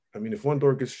I mean, if one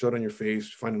door gets shut on your face,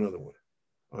 find another one.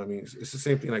 I mean, it's the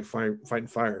same thing like fighting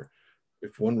fire.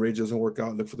 If one ridge doesn't work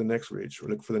out, look for the next ridge or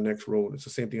look for the next road. It's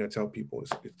the same thing I tell people.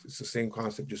 It's the same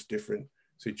concept, just different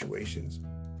situations.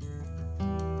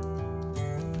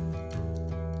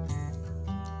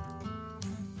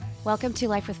 Welcome to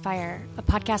Life with Fire, a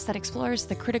podcast that explores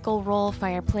the critical role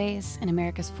fire plays in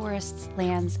America's forests,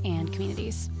 lands, and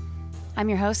communities. I'm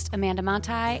your host, Amanda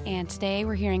Monti, and today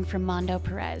we're hearing from Mando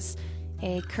Perez,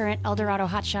 a current El Dorado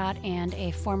hotshot and a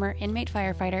former inmate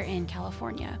firefighter in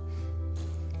California.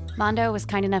 Mando was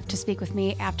kind enough to speak with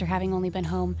me after having only been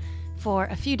home for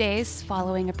a few days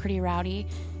following a pretty rowdy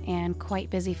and quite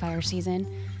busy fire season.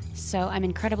 So I'm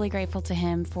incredibly grateful to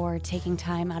him for taking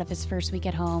time out of his first week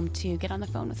at home to get on the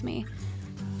phone with me.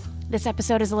 This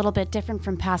episode is a little bit different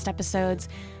from past episodes.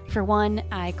 For one,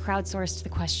 I crowdsourced the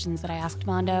questions that I asked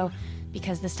Mando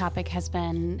because this topic has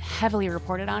been heavily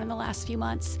reported on in the last few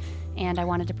months, and I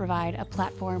wanted to provide a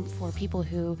platform for people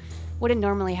who wouldn't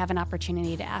normally have an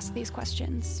opportunity to ask these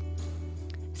questions.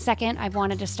 Second, I've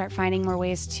wanted to start finding more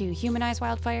ways to humanize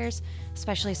wildfires,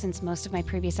 especially since most of my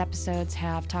previous episodes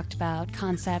have talked about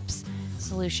concepts,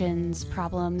 solutions,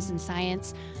 problems, and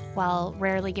science, while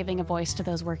rarely giving a voice to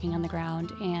those working on the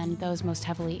ground and those most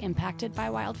heavily impacted by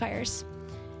wildfires.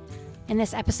 In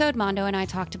this episode, Mando and I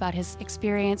talked about his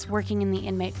experience working in the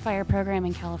inmate fire program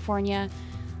in California,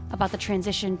 about the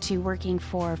transition to working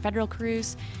for federal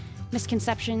crews,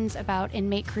 misconceptions about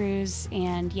inmate crews,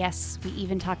 and yes, we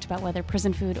even talked about whether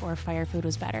prison food or fire food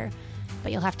was better,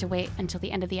 but you'll have to wait until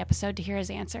the end of the episode to hear his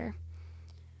answer.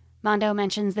 Mando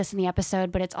mentions this in the episode,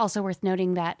 but it's also worth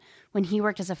noting that when he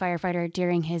worked as a firefighter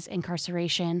during his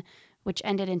incarceration, which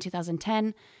ended in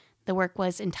 2010, the work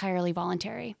was entirely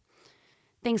voluntary.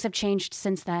 Things have changed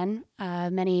since then.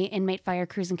 Many inmate fire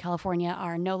crews in California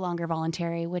are no longer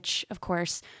voluntary, which, of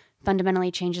course, fundamentally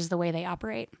changes the way they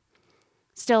operate.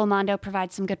 Still, Mando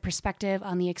provides some good perspective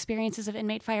on the experiences of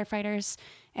inmate firefighters,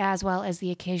 as well as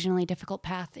the occasionally difficult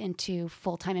path into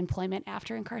full-time employment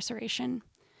after incarceration.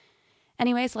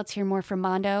 Anyways, let's hear more from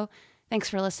Mando. Thanks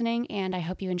for listening, and I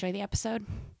hope you enjoy the episode.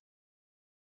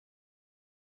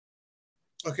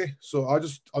 Okay, so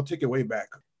I'll take it way back.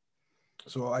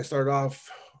 So I started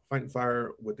off fighting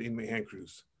fire with the inmate hand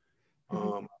crews.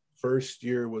 First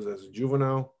year was as a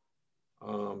juvenile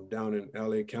down in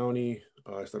LA County.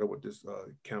 I started with this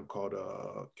camp called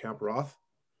Camp Roth.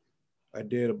 I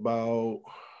did about,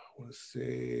 I want to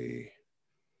say,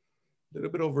 a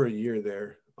little bit over a year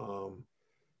there.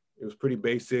 It was pretty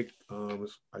basic.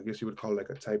 I guess you would call it like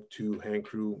a type 2 hand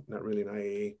crew, not really an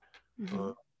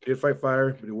IA. Did fight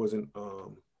fire, but it wasn't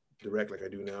direct like I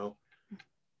do now.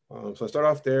 So I started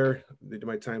off there, did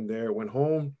my time there, went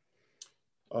home,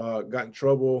 got in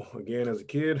trouble again as a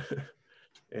kid.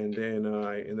 And then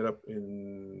I ended up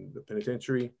in the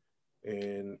penitentiary,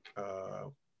 and I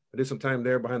did some time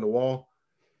there behind the wall,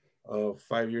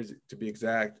 5 years to be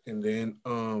exact. And then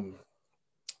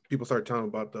people started telling me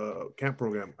about the camp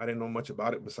program. I didn't know much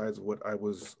about it besides what I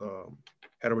was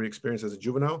had already experienced as a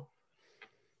juvenile.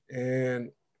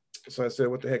 And so I said,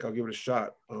 what the heck, I'll give it a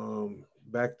shot.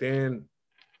 Back then,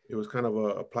 it was kind of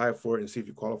a apply for it and see if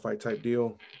you qualify type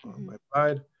deal. I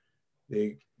applied.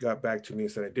 They got back to me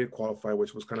and said I did qualify,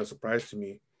 which was kind of a surprise to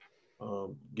me,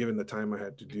 given the time I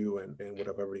had to do and what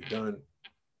I've already done.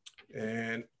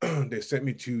 And they sent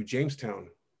me to Jamestown.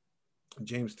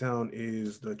 Jamestown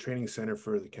is the training center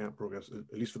for the camp programs,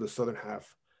 at least for the southern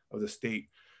half of the state.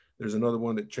 There's another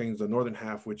one that trains the northern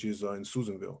half, which is in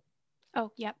Susanville.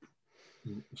 Oh, yep.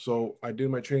 So I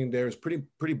did my training there. It's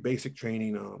pretty basic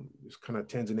training. It's kind of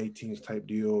 10s and 18s type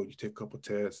deal. You take a couple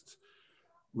tests,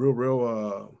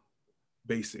 real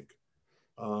basic.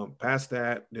 Past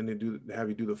that, then they have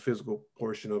you do the physical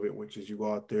portion of it, which is you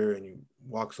go out there and you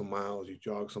walk some miles, you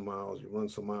jog some miles, you run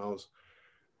some miles.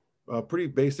 Pretty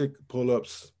basic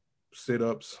pull-ups,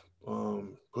 sit-ups,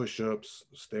 push-ups,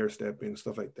 stair stepping,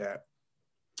 stuff like that.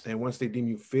 And once they deem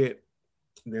you fit,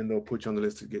 then they'll put you on the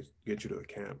list to get you to a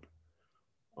camp.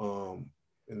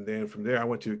 And then from there, I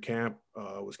went to a camp.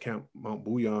 It was Camp Mount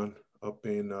Bouillon up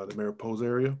in the Mariposa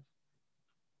area.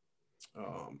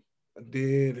 I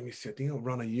did, let me see, I think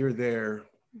around a year there.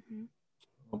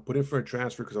 I put in for a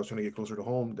transfer because I was trying to get closer to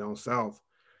home down south.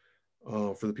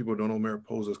 For the people who don't know,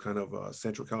 Mariposa is kind of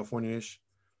Central California-ish.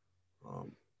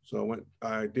 So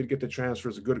I did get the transfer.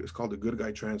 It's called the good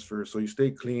guy transfer. So you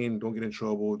stay clean, don't get in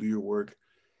trouble, do your work,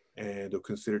 and they'll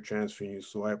consider transferring you.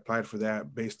 So I applied for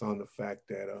that based on the fact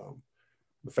that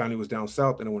the family was down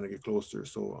south and I wanted to get closer.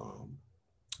 So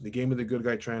they gave me the good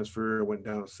guy transfer. I went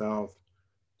down south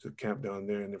to camp down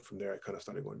there, and then from there I kind of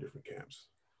started going to different camps.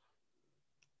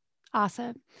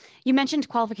 Awesome. You mentioned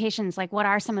qualifications. Like, what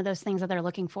are some of those things that they're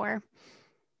looking for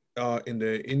In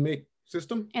the inmate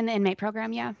system, in the inmate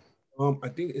program? Yeah. I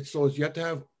think it's so you have to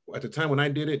have, at the time when I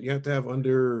did it, you have to have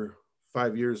under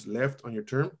 5 years left on your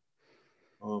term.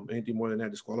 Anything more than that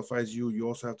disqualifies you. You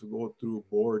also have to go through a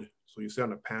board. So you sit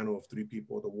on a panel of 3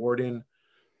 people: the warden,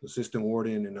 the assistant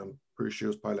warden, and I'm pretty sure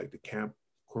it's probably like the camp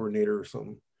coordinator or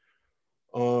something.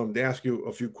 They ask you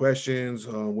a few questions.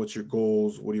 What's your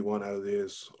goals? What do you want out of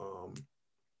this?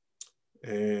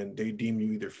 And they deem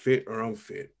you either fit or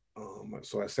unfit.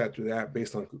 So I sat through that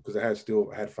based on, because I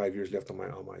had 5 years left on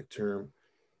my term.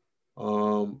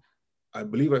 I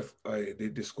believe they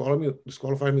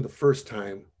disqualified me the first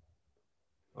time.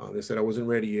 They said I wasn't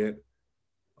ready yet.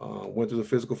 Went through the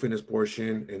physical fitness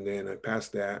portion, and then I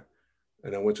passed that,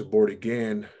 and I went to board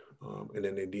again, and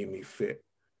then they deemed me fit.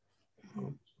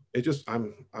 It just,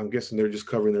 I'm guessing they're just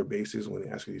covering their bases when they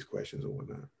ask you these questions and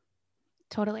whatnot.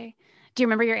 Totally. Do you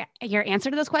remember your answer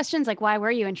to those questions? Like, why were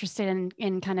you interested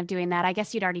in kind of doing that? I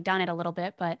guess you'd already done it a little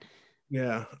bit, but.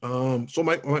 Yeah. So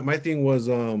my thing was,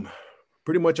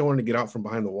 pretty much I wanted to get out from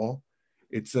behind the wall.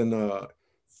 It's from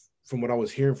what I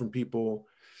was hearing from people,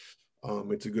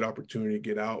 it's a good opportunity to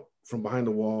get out from behind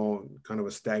the wall, kind of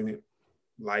a stagnant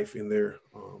life in there.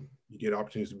 You get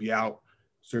opportunities to be out,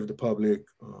 serve the public.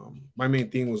 My main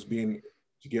thing was to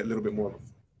get a little bit more.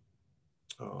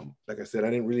 Like I said, I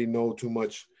didn't really know too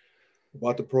much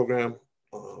about the program.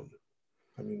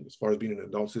 I mean, as far as being an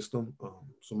adult system.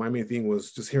 So my main thing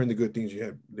was just hearing the good things you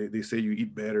have. They say you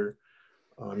eat better.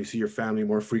 You see your family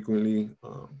more frequently.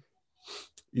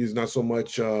 It's not so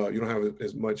much, you don't have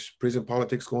as much prison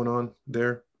politics going on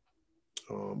there.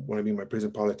 What I mean by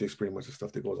prison politics, pretty much the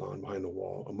stuff that goes on behind the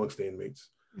wall amongst the inmates.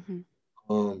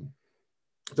 Mm-hmm.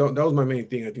 That was my main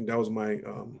thing. I think that was my,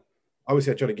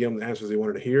 obviously I try to give them the answers they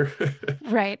wanted to hear.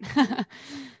 Right.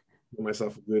 Give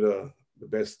myself a good, the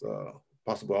best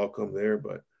possible outcome there.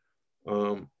 But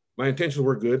my intentions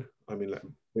were good. I mean, like,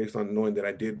 based on knowing that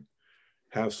I did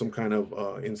have some kind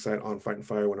of insight on fighting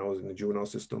fire when I was in the juvenile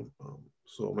system.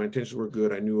 So my intentions were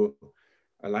good. I knew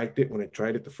I liked it when I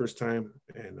tried it the first time,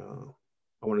 and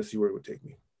I want to see where it would take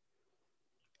me.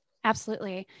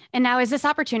 Absolutely. And now, is this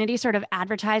opportunity sort of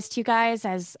advertised to you guys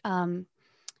as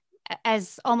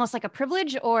almost like a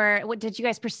privilege, or did you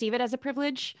guys perceive it as a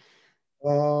privilege?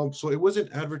 So it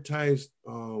wasn't advertised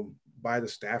by the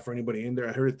staff or anybody in there.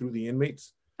 I heard it through the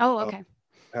inmates. Oh, okay.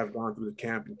 Have gone through the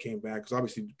camp and came back, because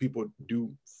obviously people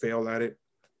do fail at it,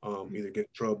 either get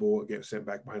in trouble or get sent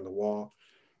back behind the wall,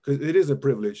 because it is a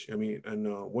privilege. I mean, and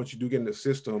once you do get in the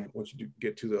system, once you do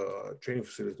get to the training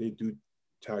facilities, they do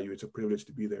tell you it's a privilege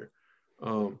to be there.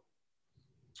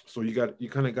 So you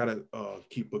kind of got to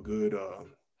keep a good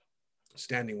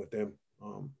standing with them,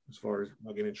 as far as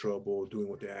not getting in trouble, doing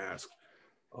what they ask,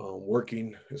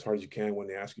 working as hard as you can when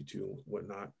they ask you to,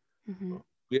 whatnot. Mm-hmm.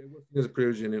 Yeah, there's a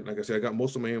privilege in it. Like I said, I got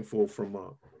most of my info from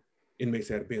inmates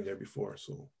that had been there before,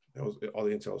 so that was all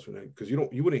the intel from them. Because you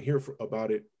wouldn't hear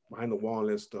about it behind the wall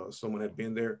unless someone had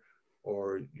been there,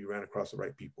 or you ran across the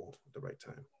right people at the right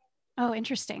time. Oh,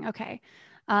 interesting. Okay,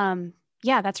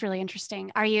 yeah, that's really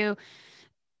interesting.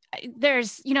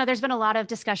 There's been a lot of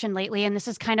discussion lately, and this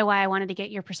is kind of why I wanted to get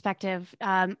your perspective.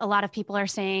 A lot of people are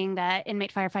saying that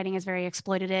inmate firefighting is very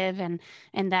exploitative,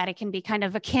 and that it can be kind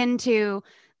of akin to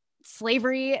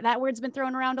slavery. That word's been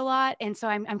thrown around a lot. And so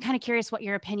I'm kind of curious what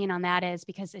your opinion on that is,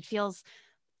 because it feels,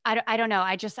 I don't know.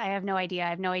 I have no idea. I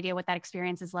have no idea what that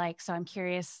experience is like. So I'm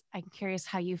curious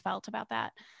how you felt about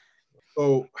that.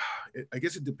 So I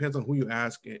guess it depends on who you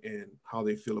ask and how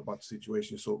they feel about the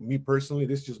situation. So me personally,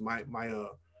 this is just my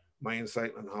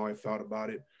insight on how I felt about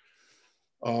it.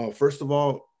 First of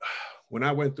all, when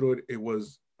I went through it, it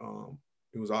was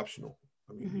optional.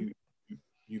 I mean, mm-hmm.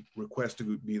 You request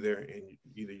to be there, and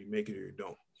either you make it or you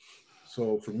don't.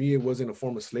 So for me, it wasn't a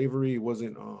form of slavery. It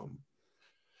wasn't all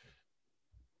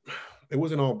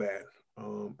bad.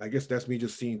 I guess that's me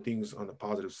just seeing things on the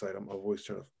positive side. I'm always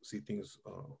trying to see things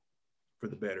for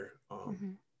the better.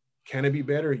 Mm-hmm. Can it be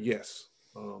better? Yes.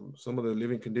 Some of the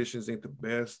living conditions ain't the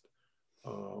best.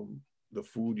 The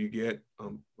food you get,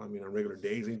 on regular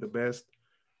days ain't the best,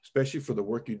 especially for the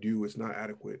work you do. It's not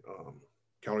adequate,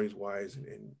 calories wise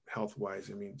and health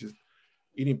wise. I mean, just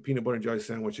eating peanut butter and jelly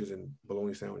sandwiches and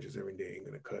bologna sandwiches every day ain't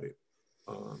gonna cut it.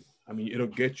 It'll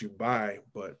get you by,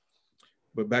 but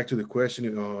back to the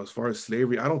question, as far as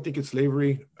slavery, I don't think it's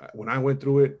slavery. When I went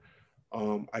through it,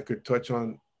 I could touch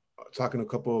on talking to a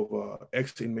couple of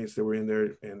ex-inmates that were in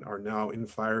there and are now in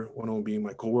fire. One of them being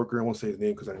my coworker. I won't say his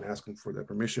name because I didn't ask him for that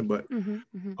permission, but mm-hmm,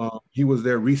 mm-hmm. He was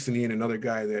there recently, and another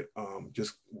guy that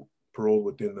just paroled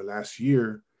within the last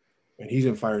year, and he's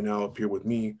in fire now up here with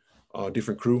me,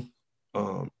 different crew.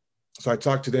 So I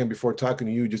talked to them before talking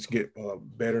to you just to get a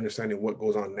better understanding what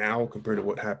goes on now compared to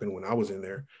what happened when I was in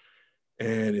there.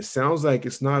 And it sounds like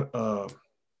it's not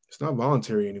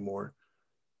voluntary anymore.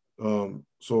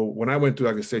 So when I went through,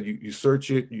 like I said, you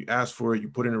search it, you ask for it, you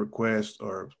put in a request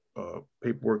or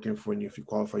paperwork in for you. If you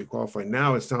qualify, you qualify.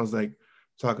 Now it sounds like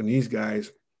talking to these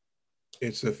guys,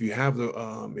 it's if you have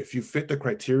if you fit the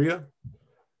criteria,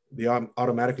 they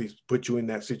automatically put you in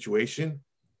that situation.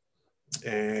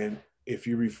 And if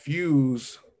you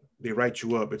refuse, they write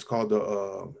you up. It's called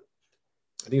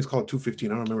I think it's called 215.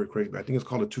 I don't remember correctly, but I think it's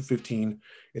called a 215.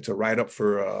 It's a write up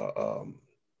for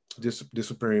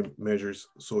disciplinary measures.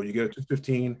 So you get a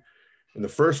 215. And the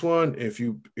first one, if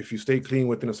you stay clean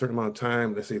within a certain amount of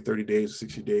time, let's say 30 days,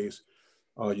 60 days,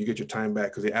 you get your time back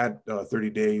because they add 30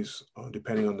 days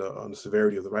depending on the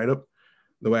severity of the write up.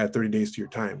 They'll add 30 days to your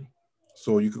time.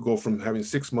 So you could go from having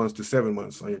 6 months to 7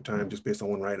 months on your time just based on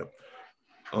one write up.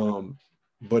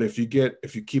 But if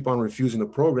you keep on refusing the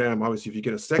program, obviously if you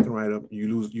get a second write-up,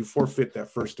 you forfeit that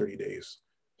first 30 days.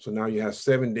 So now you have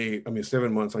 7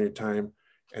 months on your time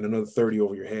and another 30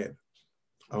 over your head.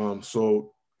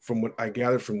 So from what I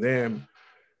gathered from them,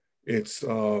 it's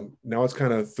now it's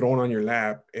kind of thrown on your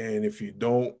lap. And if you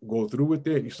don't go through with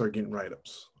it, you start getting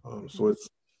write-ups. So it's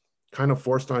kind of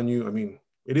forced on you. I mean,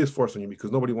 it is forced on you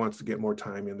because nobody wants to get more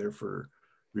time in there for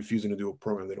refusing to do a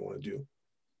program they don't want to do.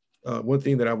 One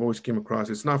thing that I've always came across,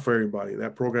 it's not for everybody.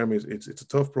 That program it's a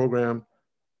tough program.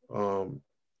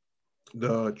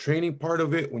 The training part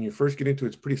of it, when you first get into it,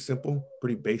 it's pretty simple,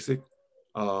 pretty basic.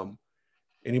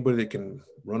 Anybody that can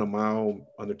run a mile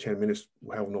under 10 minutes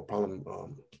will have no problem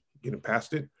getting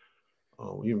past it.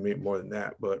 Even maybe more than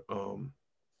that. But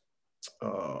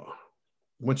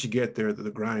once you get there, the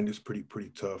grind is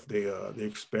pretty tough. They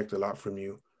expect a lot from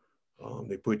you.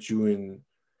 They put you in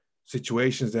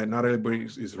situations that not everybody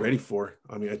is ready for.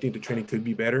 I mean, I think the training could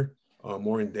be better,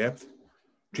 more in depth,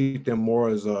 treat them more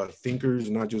as thinkers,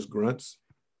 not just grunts.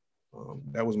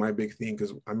 That was my big thing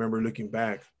because I remember looking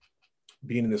back,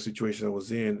 being in the situation I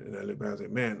was in, and I look back, I was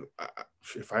like, man,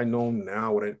 if I known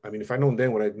now if I known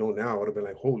then what I know now, I would have been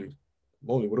like, holy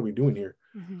moly, what are we doing here?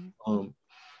 Mm-hmm.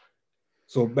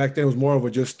 So back then it was more of a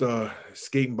just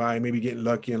skating by, maybe getting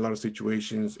lucky in a lot of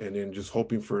situations, and then just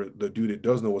hoping for the dude that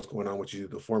does know what's going on, which is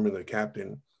the foreman, the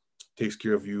captain, takes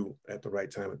care of you at the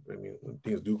right time. I mean, when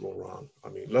things do go wrong. I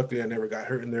mean, luckily I never got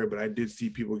hurt in there, but I did see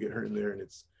people get hurt in there, and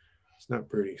it's not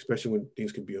pretty, especially when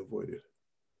things can be avoided.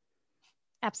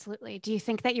 Absolutely. Do you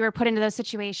think that you were put into those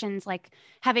situations, like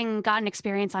having gotten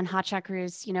experience on Hotshot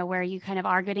crews, where you kind of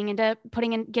are getting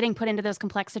put into those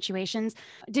complex situations?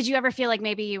 Did you ever feel like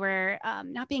maybe you were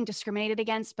not being discriminated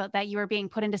against, but that you were being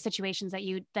put into situations that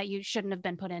you shouldn't have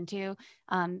been put into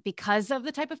because of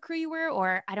the type of crew you were?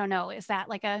 Or I don't know, is that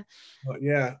like a...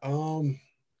 Yeah. I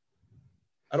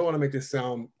don't want to make this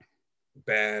sound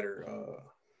bad or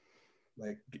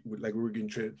like we were getting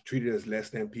treated as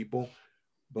less than people.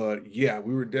 But yeah,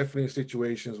 we were definitely in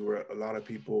situations where a lot of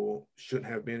people shouldn't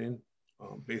have been in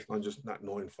based on just not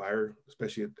knowing fire,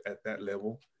 especially at that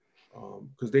level.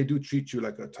 Because they do treat you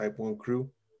like a type 1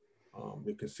 crew.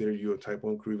 They consider you a type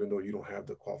 1 crew, even though you don't have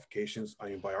the qualifications, I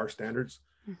mean, by our standards.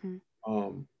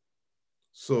 Mm-hmm.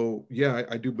 So yeah,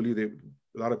 I do believe that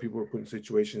a lot of people are put in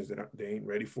situations that they ain't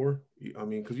ready for. I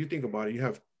mean, because you think about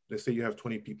it, let's say you have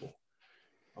 20 people.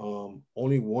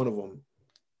 Only one of them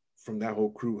from that whole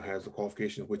crew has the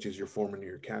qualification, which is your foreman or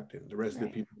your captain. The rest of the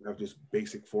people have just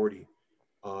basic 40,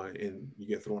 and you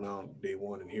get thrown out day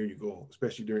one, and here you go.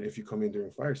 Especially if you come in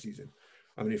during fire season.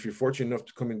 I mean, if you're fortunate enough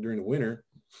to come in during the winter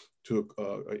to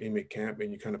an inmate camp,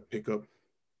 and you kind of pick up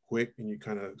quick, and you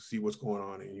kind of see what's going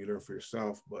on, and you learn for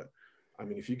yourself. But I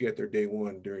mean, if you get there day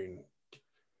one during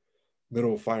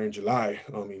middle of fire in July,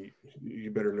 I mean, you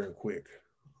better learn quick.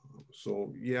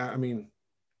 So yeah, I mean,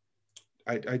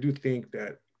 I do think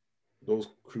that those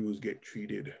crews get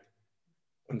treated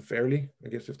unfairly, I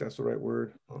guess, if that's the right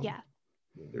word. Yeah.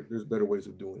 There's better ways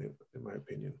of doing it, in my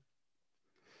opinion.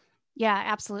 Yeah,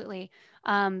 absolutely.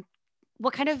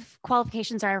 What kind of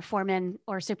qualifications are foremen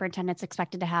or superintendents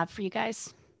expected to have for you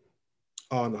guys?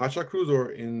 On the Hotshot crews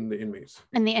or in the inmates?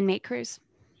 In the inmate crews.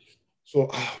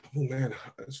 So, oh man,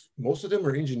 most of them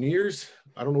are engineers.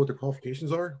 I don't know what their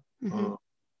qualifications are.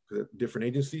 Mm-hmm. Different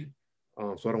agency.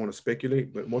 So I don't want to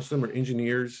speculate, but most of them are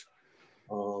engineers.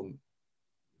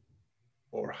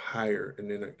 Or higher, and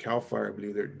then at Cal Fire, I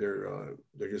believe they're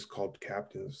just called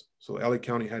captains. So LA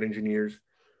County had engineers,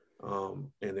 and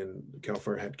then Cal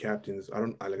Fire had captains.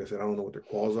 Like I said, I don't know what their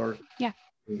quals are. Yeah,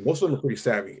 most of them are pretty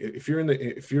savvy. If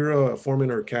you're a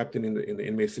foreman or a captain in the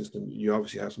inmate system, you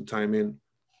obviously have some time in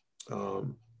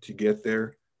to get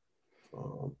there.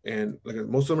 And like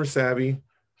most of them are savvy,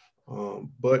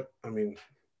 but I mean,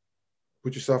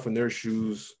 put yourself in their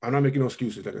shoes. I'm not making no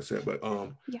excuses, like I said, but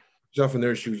Yeah. put yourself in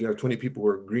their shoes. You have 20 people who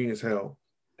are green as hell,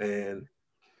 and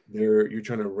you're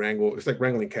trying to wrangle. It's like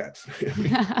wrangling cats.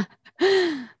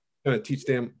 Trying to teach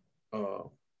them uh,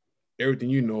 everything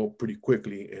you know pretty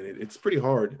quickly, and it's pretty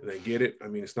hard. And I get it. I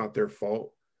mean, it's not their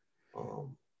fault.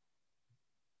 Um,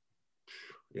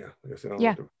 yeah, like I said, I don't know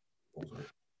Yeah. what the.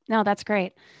 No, that's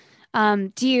great.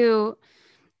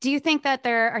 Do you think that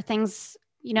there are things,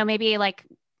 maybe like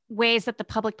ways that the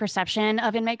public perception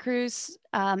of inmate crews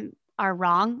are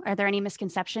wrong? Are there any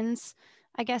misconceptions,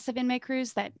 I guess, of inmate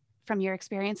crews that from your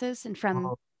experiences and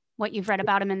from what you've read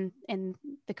about them in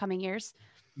the coming years?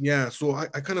 Yeah, so I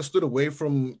kind of stood away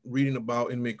from reading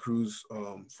about inmate crews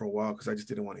for a while because I just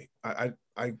didn't want to.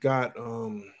 I got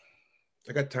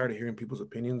tired of hearing people's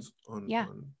opinions Yeah.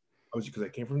 on obviously because I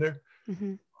came from there.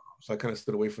 Mm-hmm. So I kind of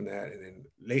stood away from that. And then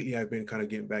lately I've been kind of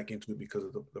getting back into it because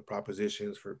of the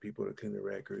propositions for people to clean their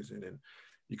records. And then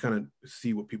you kind of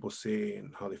see what people say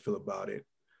and how they feel about it.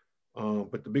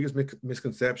 But the biggest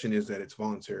misconception is that it's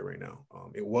voluntary right now.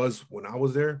 It was when I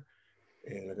was there.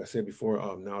 And like I said before,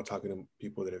 now talking to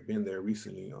people that have been there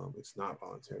recently, it's not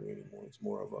voluntary anymore. It's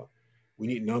more of a, we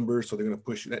need numbers. So they're going to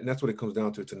push you. And that's what it comes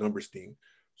down to. It's a numbers thing.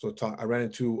 So I ran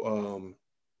into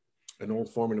an old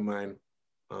foreman of mine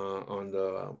on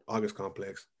the August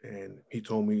complex, and he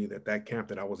told me that camp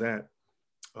that I was at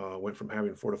went from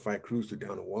having 4 to 5 crews to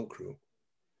down to 1 crew.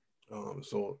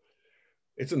 So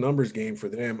it's a numbers game for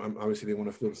them. Obviously, they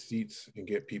want to fill the seats and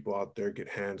get people out there, get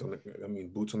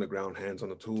boots on the ground, hands on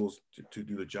the tools to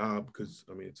do the job because,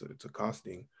 I mean, it's a cost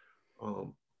thing.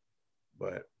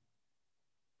 But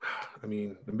I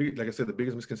mean, like I said, the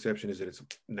biggest misconception is that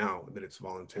it's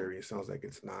voluntary. It sounds like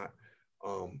it's not.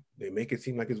 They make it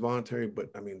seem like it's voluntary, but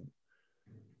I mean,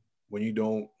 when you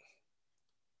don't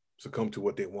succumb to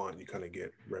what they want, you kind of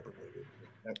get reprimanded.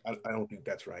 I don't think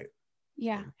that's right.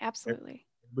 Yeah, absolutely.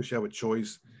 We should have a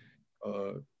choice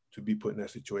to be put in that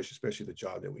situation, especially the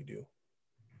job that we do.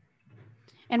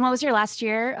 And what was your last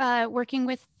year working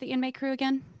with the inmate crew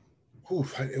again?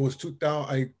 It was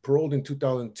 2000. I paroled in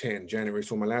 2010 January.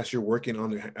 So my last year working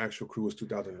on the actual crew was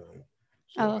 2009.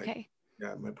 So Okay.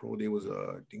 my parole day was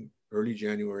I think early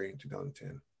January in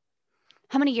 2010.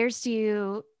 How many years so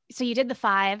you did the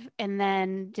 5 and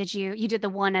then you did the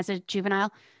 1 as a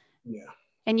juvenile? Yeah.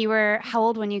 And you were how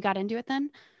old when you got into it then?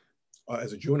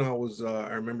 As a juvenile,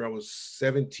 I remember I was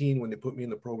 17 when they put me in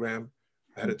the program.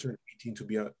 I had to turn 18 to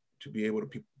be able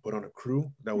to put on a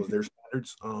crew. That was their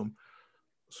standards.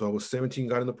 So I was 17,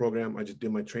 got in the program. I just did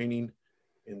my training,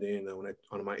 and then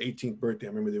on my 18th birthday, I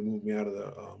remember they moved me out of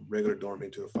the regular dorm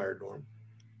into a fire dorm,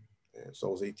 and so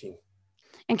I was 18.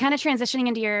 And kind of transitioning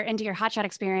into your Hotshot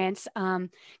experience, can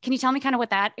you tell me kind of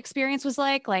what that experience was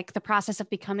like the process of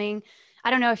becoming?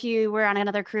 I don't know if you were on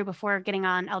another crew before getting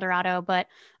on El Dorado, but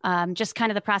just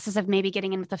kind of the process of maybe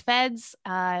getting in with the feds,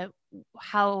 how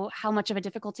much of a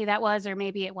difficulty that was, or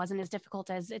maybe it wasn't as difficult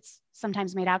as it's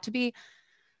sometimes made out to be.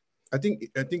 I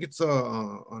think it's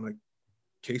on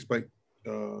a case by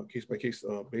case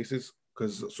basis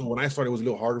because so when I started, it was a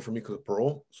little harder for me because of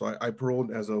parole. So I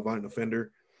paroled as a violent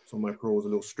offender, so my parole was a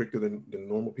little stricter than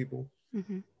normal people.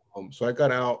 Mm-hmm. So I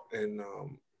got out, and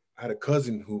I had a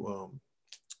cousin who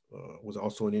was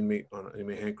also an inmate on an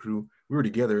inmate hand crew. We were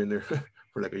together in there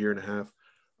for like a year and a half.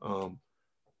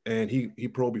 And he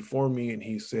paroled before me, and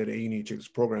he said, "Hey, you need to check this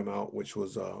program out," which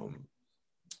was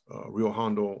Rio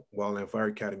Hondo Wildland Fire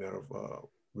Academy out of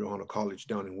Rio Hondo College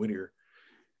down in Whittier.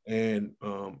 And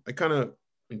it kind of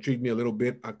intrigued me a little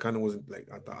bit. I kind of wasn't like,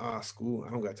 I thought, school,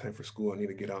 I don't got time for school. I need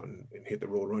to get out and hit the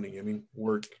road running. I mean,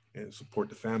 work and support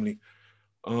the family.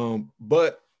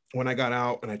 But when I got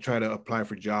out and I tried to apply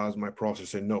for jobs, my professor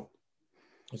said, no.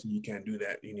 I said, you can't do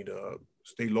that. You need to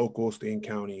stay local, stay in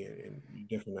county, and you're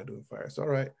definitely not doing fire. It's all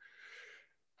right.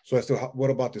 So I said, what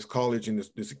about this college and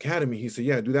this academy? He said,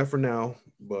 yeah, do that for now,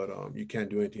 but you can't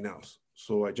do anything else.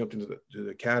 So I jumped into the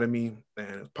academy, and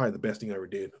it's probably the best thing I ever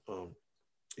did.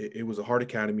 It was a hard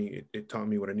academy. It taught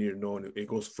me what I needed to know, and it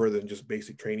goes further than just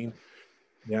basic training.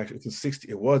 Yeah, it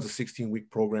was a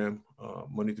 16-week program,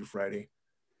 Monday through Friday,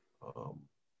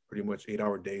 pretty much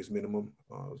 8-hour days minimum.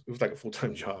 It was like a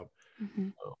full-time job,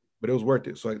 but it was worth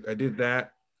it. So I did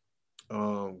that,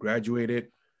 graduated.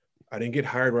 I didn't get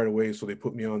hired right away, so they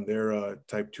put me on their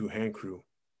Type 2 hand crew,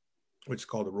 which is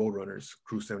called the Roadrunners,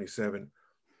 Crew 77.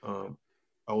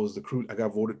 I was the crew. I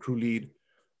got voted crew lead,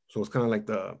 so it's kind of like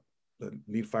the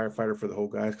lead firefighter for the whole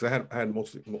guys because I had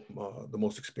the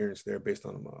most experience there based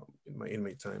on my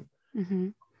inmate time. Mm-hmm.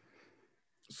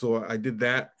 So I did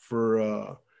that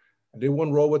for I did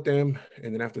one roll with them,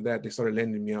 and then after that, they started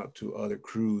lending me out to other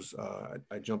crews.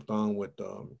 I jumped on with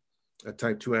a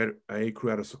Type 2 IA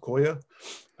crew out of Sequoia.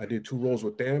 I did 2 rolls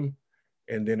with them,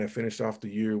 and then I finished off the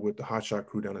year with the Hotshot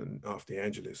crew down off the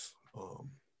Angeles.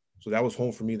 So that was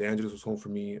home for me. The Angeles was home for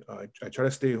me. I try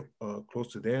to stay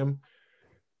close to them,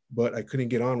 but I couldn't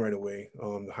get on right away.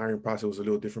 The hiring process was a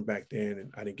little different back then,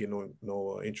 and I didn't get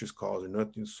no interest calls or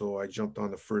nothing. So I jumped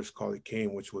on the first call that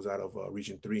came, which was out of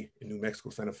Region 3 in New Mexico,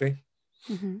 Santa Fe.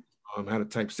 Mm-hmm. I had a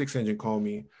Type 6 engine call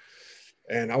me,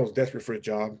 and I was desperate for a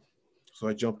job. So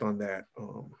I jumped on that.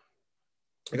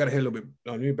 I got to hit a little bit.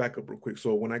 Let me back up real quick.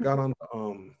 So when I got on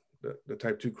the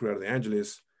Type 2 crew out of the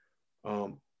Angeles,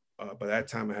 by that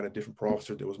time I had a different pro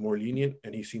officer that was more lenient,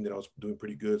 and he seen that I was doing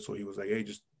pretty good. So he was like, hey,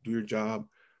 just do your job.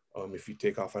 If you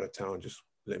take off out of town, just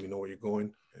let me know where you're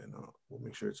going, and we'll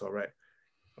make sure it's all right.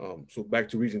 So back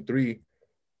to Region 3.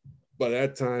 By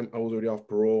that time, I was already off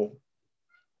parole,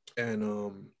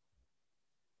 and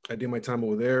I did my time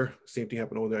over there. Same thing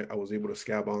happened over there. I was able to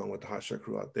scab on with the Hotshot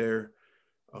crew out there.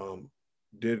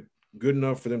 Did good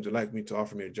enough for them to like me to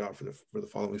offer me a job for the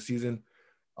following season.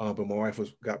 But my wife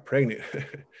got pregnant,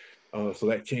 so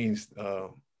that changed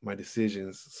my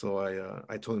decisions. So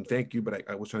I told him thank you, but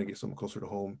I was trying to get something closer to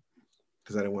home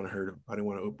because I didn't want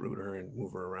to uproot her and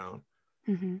move her around.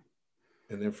 Mm-hmm.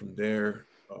 And then from there,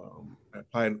 I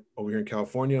applied over here in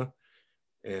California,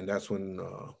 and that's when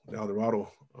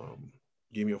Eldorado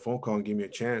gave me a phone call and gave me a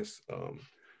chance.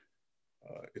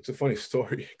 It's a funny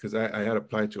story because I had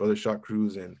applied to other shot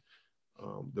crews, and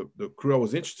the crew I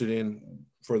was interested in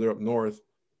further up north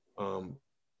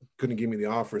couldn't give me the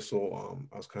offer. So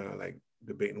I was kind of like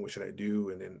debating what should I do.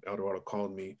 And then Eldorado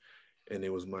called me, and it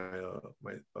was my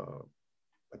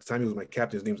at the time he was my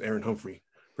captain. His name's Aaron Humphrey.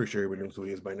 Pretty sure everybody knows who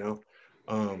he is by now.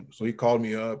 So he called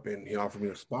me up and he offered me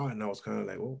a spot, and I was kind of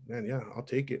like, oh man, yeah, I'll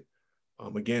take it.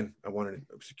 Again, I wanted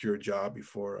to secure a job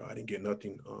before I didn't get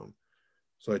nothing.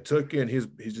 So I took it, and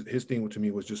his thing to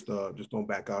me was just don't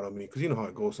back out on me, because you know how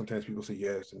it goes. Sometimes people say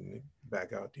yes and they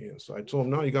back out at the end. So I told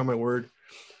him, no, you got my word.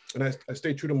 And I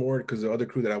stayed true to my word, because the other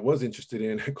crew that I was interested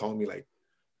in called me like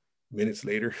minutes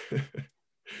later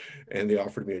and they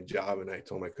offered me a job, and I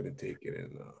told them I couldn't take it.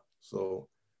 And so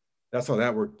that's how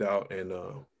that worked out. And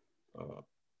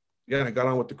yeah, I got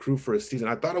on with the crew for a season.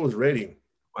 I thought I was ready.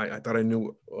 I thought I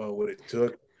knew what it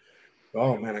took.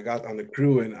 Oh man, I got on the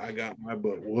crew and I got my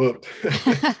butt whooped.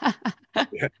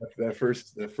 Yeah, that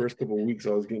first couple of weeks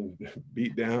I was getting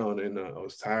beat down, and I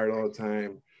was tired all the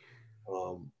time.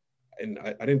 And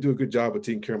I didn't do a good job of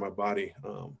taking care of my body.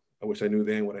 I wish I knew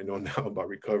then what I know now about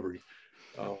recovery.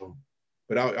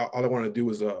 But all I wanted to do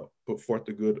was put forth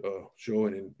a good show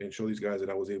and show these guys that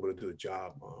I was able to do the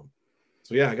job.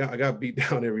 So yeah, I got beat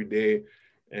down every day.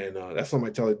 And that's something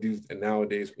I tell the dudes. And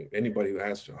nowadays, anybody who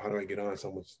asks, how do I get on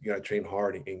someone, you got to train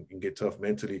hard and get tough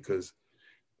mentally. Because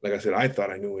like I said, I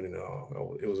thought I knew it, and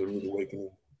it was a rude awakening.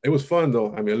 It was fun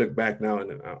though. I mean, I look back now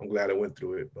and I'm glad I went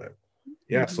through it. But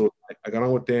yeah, so I got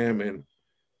on with them, and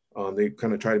they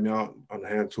kind of tried me out on the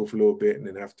hand tool for a little bit. And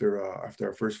then after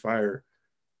our first fire,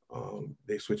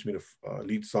 they switched me to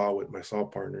lead saw with my saw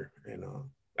partner. And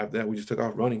after that, we just took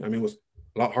off running. I mean, it was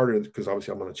a lot harder because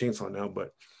obviously I'm on a chainsaw now,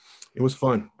 but it was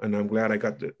fun, and I'm glad I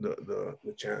got the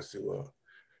chance to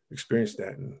experience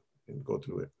that and go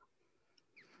through it.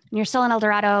 You're still in El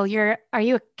Dorado. Are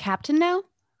you a captain now?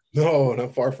 No,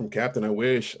 not far from captain. I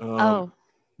wish. Oh,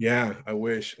 yeah, I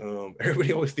wish.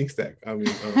 Everybody always thinks that. I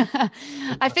mean,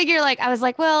 I figure I was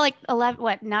like, well,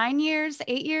 9 years,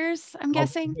 8 years, I'm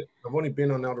guessing. I've only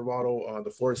been on El Dorado, the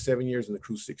forest 7 years and the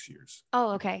crew 6 years.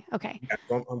 Oh, okay. Yeah,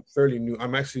 so I'm fairly new. I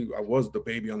was the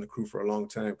baby on the crew for a long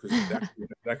time, because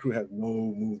that crew has no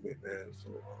movement, man.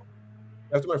 So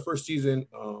after my first season,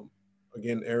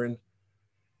 again, Aaron,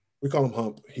 we call him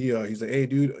Hump. He's like, hey,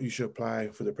 dude, you should apply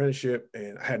for the apprenticeship.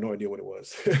 And I had no idea what it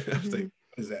was. I was like,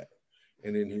 what is that?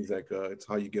 And then he's like, it's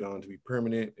how you get on to be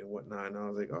permanent and whatnot. And I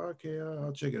was like, oh, okay,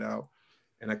 I'll check it out.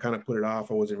 And I kind of put it off.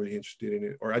 I wasn't really interested in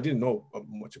it, or I didn't know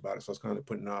much about it. So I was kind of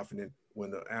putting it off. And then when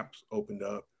the apps opened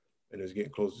up and it was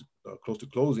getting close to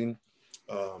closing,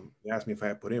 they asked me if I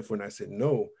had put in for it. And I said,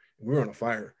 no. And we were on a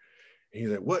fire. And he's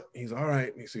like, what? He's all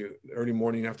right. And he said, early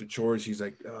morning after chores, he's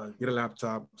like, get a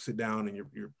laptop, sit down, and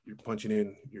you're punching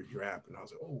in your app. And I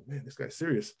was like, oh man, this guy's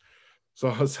serious. So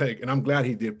I was like, and I'm glad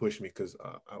he did push me, because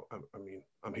I mean,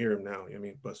 I'm here now. I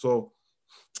mean, but so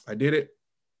I did it,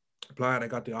 applied, I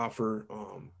got the offer.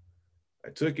 I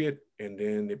took it, and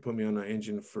then they put me on an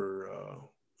engine for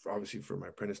obviously for my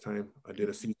apprentice time. I did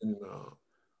a season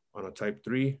on a Type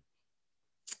 3,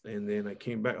 and then I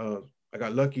came back. I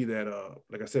got lucky that,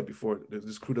 like I said before,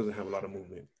 this crew doesn't have a lot of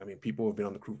movement. I mean, people have been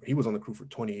on the crew. He was on the crew for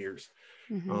 20 years.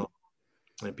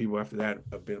 And people after that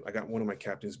I got one of my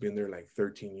captains been there like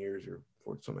 13 years or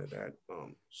something like that.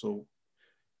 So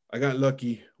I got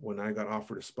lucky when I got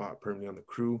offered a spot permanently on the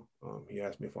crew. He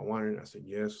asked me if I wanted it. I said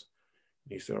yes.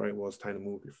 And he said, all right, well, it's time to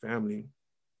move with your family.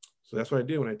 So that's what I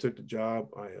did when I took the job.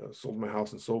 I sold my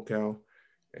house in SoCal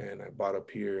and I bought up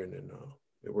here, and then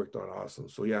it worked out awesome.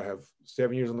 So yeah, I have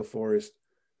 7 years on the forest,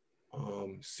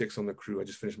 6 on the crew. I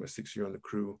just finished my 6th year on the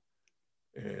crew,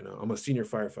 and I'm a senior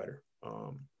firefighter.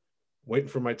 Waiting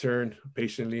for my turn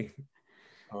patiently.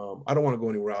 I don't want to go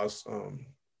anywhere else.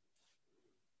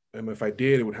 And if I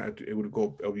did, it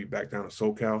would be back down to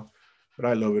SoCal, but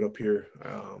I love it up here.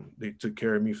 They took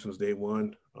care of me since day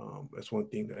one. That's one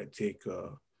thing that I take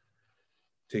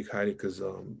highly, because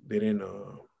they didn't,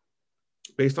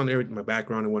 based on my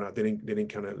background and whatnot, they didn't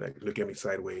kind of like look at me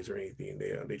sideways or anything.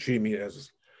 They treated me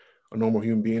as a normal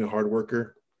human being, a hard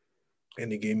worker,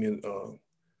 and they gave me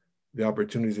the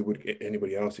opportunities that would get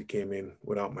anybody else that came in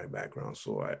without my background.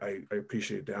 So I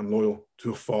appreciate that. I'm loyal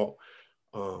to a fault.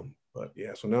 But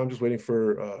yeah, so now I'm just waiting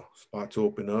for a spot to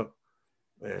open up,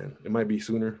 and it might be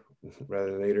sooner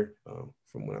rather than later,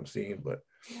 from what I'm seeing. But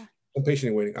yeah, I'm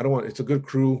patiently waiting. It's a good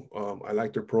crew. I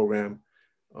like their program,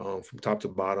 from top to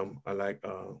bottom. I like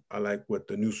what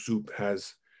the new soup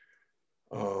has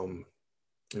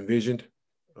envisioned.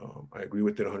 I agree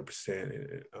with it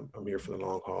 100%. I'm here for the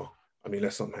long haul. I mean,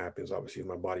 unless something happens, obviously, if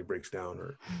my body breaks down,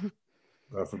 or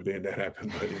God forbid that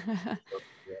happen. But yeah.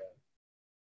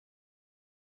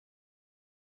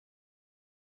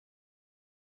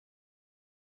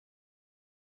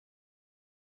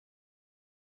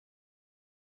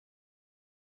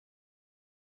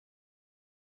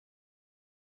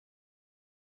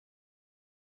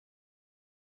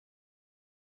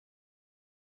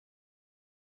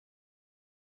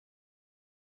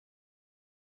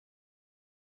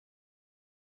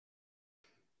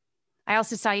 I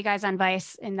also saw you guys on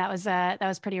Vice, and that was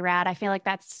pretty rad. I feel like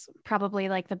that's probably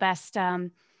like the best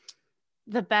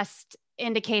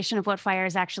indication of what fire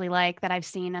is actually like that I've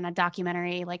seen in a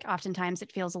documentary. Like oftentimes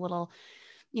it feels a little,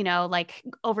 like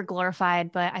over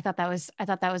glorified, but I thought that was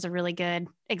a really good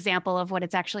example of what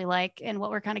it's actually like and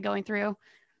what we're kind of going through.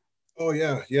 Oh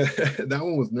yeah. That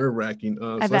one was nerve wracking.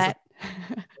 I bet.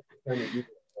 A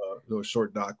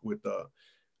short doc with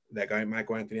that guy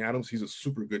Michael Anthony Adams. He's a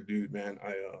super good dude, man.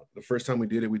 The first time we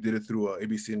did it through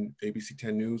ABC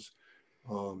 10 News.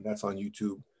 That's on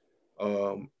YouTube.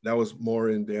 That was more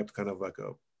in depth, kind of like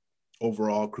a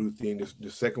overall crew thing. The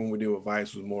second one we did with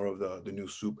Vice was more of the new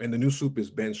soup, and the new soup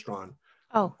is Ben Strawn.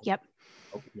 Oh, yep.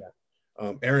 Okay, yeah.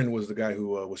 Aaron was the guy who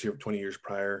was here for 20 years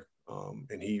prior,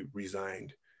 and he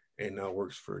resigned and now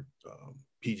works for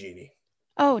PG&E.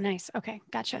 Oh, nice. Okay,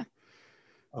 gotcha.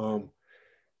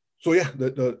 So yeah,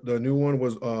 the new one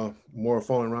was more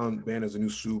falling around band as a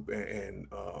new soup, and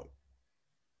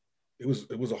it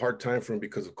was a hard time for him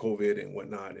because of COVID and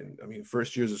whatnot. And I mean,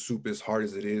 first years of soup is hard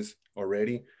as it is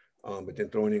already, but then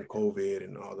throwing in COVID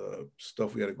and all the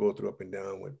stuff we had to go through up and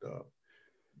down with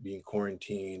being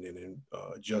quarantined and then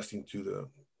adjusting to the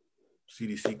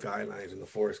CDC guidelines and the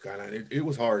forest guidelines, it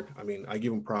was hard. I mean, I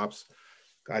give him props.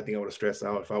 I think I would have stressed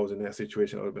out if I was in that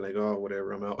situation. I would have been like, oh,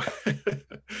 whatever, I'm out.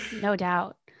 No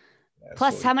doubt. Yeah,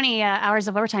 Plus, so, how many hours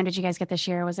of overtime did you guys get this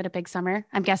year? Was it a big summer?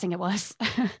 I'm guessing it was.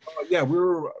 yeah, we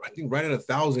were, I think, right at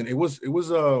 1,000. It was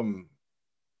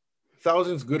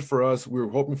 1,000's good for us. We were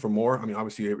hoping for more. I mean,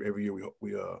 obviously every year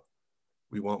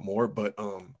we want more, but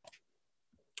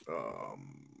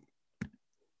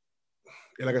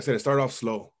like I said, it started off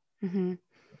slow mm-hmm.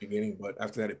 at the beginning, but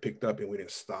after that it picked up and we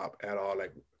didn't stop at all.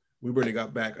 Like we barely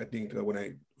got back. I think when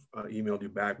I emailed you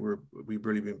back, we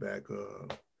barely been back.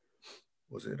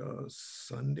 Was it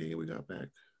Sunday we got back?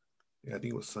 Yeah, I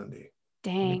think it was Sunday.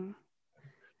 Dang.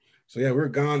 So yeah, we were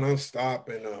gone nonstop,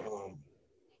 and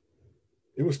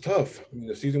it was tough. I mean,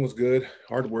 the season was good,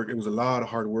 hard work. It was a lot of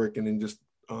hard work, and then just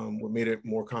what made it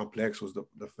more complex was the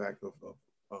fact of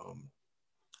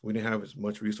we didn't have as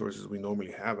much resources as we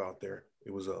normally have out there.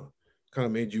 It was kind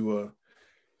of made you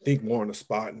think more on the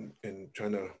spot and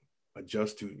trying to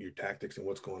adjust to your tactics and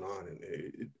what's going on. And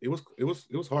it was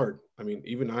hard. I mean,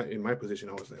 even in my position,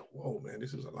 I was like, whoa, man,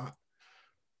 this is a lot.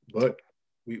 But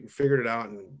we figured it out,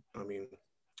 and I mean,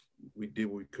 we did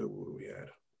what we could with what we had.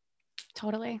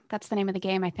 Totally. That's the name of the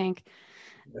game, I think.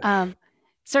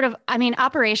 Sort of, I mean,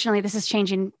 operationally, this is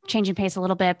changing pace a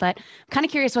little bit, but I'm kind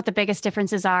of curious what the biggest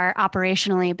differences are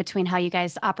operationally between how you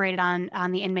guys operated on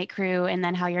the inmate crew and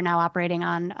then how you're now operating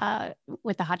on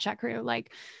with the Hotshot crew.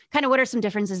 Like, kind of what are some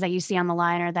differences that you see on the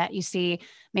line or that you see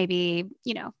maybe,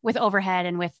 with overhead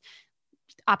and with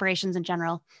operations in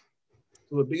general?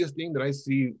 So the biggest thing that I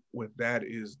see with that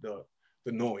is the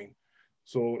knowing.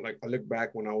 So like I look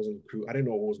back when I was in the crew, I didn't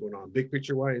know what was going on. Big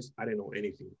picture wise, I didn't know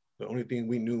anything. The only thing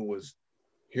we knew was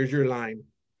here's your line,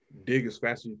 dig as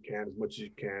fast as you can, as much as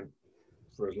you can,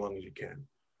 for as long as you can.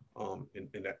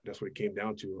 And that's what it came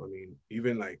down to. I mean,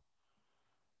 even like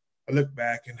I look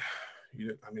back and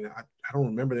I mean, I don't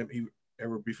remember them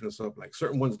ever beefing us up. Like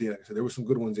certain ones did. Like I said, there were some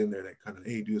good ones in there that kind of,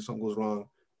 hey, dude, if something goes wrong,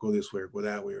 go this way or go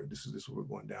that way, or this is where we're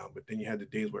going down. But then you had the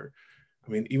days where, I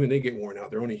mean, even they get worn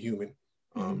out. They're only human.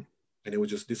 And it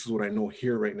was just, this is what I know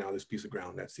here right now, this piece of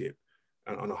ground. That's it.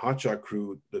 And on a hotshot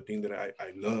crew, the thing that I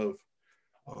love,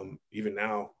 even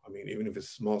now, I mean, even if it's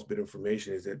the smallest bit of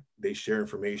information, is that they share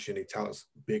information. They tell us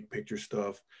big picture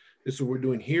stuff. This is what we're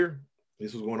doing here.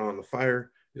 This is going on in the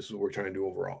fire. This is what we're trying to do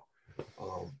overall.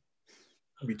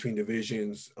 Between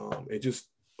divisions, it just,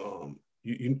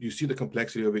 you see the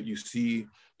complexity of it. You see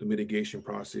the mitigation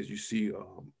process. You see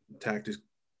tactics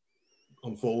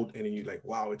unfold, and then you're like,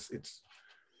 wow,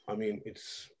 I mean,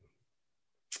 it's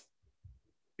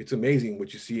amazing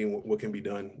what you see and what can be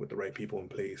done with the right people in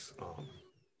place.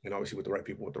 And obviously with the right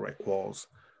people with the right quals.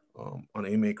 On an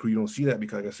inmate crew, you don't see that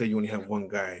because, like I said, you only have one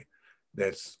guy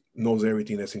that's knows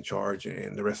everything, that's in charge,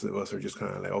 and the rest of us are just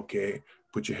kind of like, okay,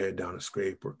 put your head down and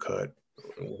scrape or cut,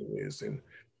 or what it is. And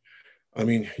I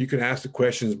mean, you can ask the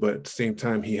questions, but at the same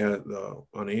time, he had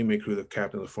on the inmate crew, the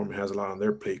captain, the foreman has a lot on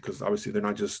their plate because obviously they're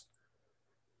not just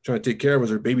trying to take care of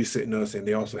us or babysitting us, and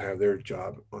they also have their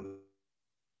job on.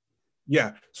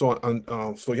 Yeah, so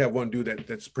so you have one dude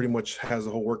that's pretty much has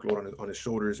the whole workload on his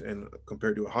shoulders, and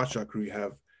compared to a hotshot crew, you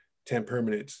have 10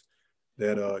 permanents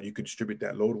that you could distribute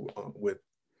that load with.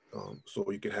 So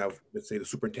you could have, let's say, the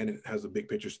superintendent has the big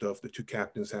picture stuff, the two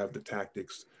captains have the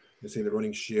tactics. Let's say they're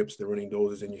running ships, they're running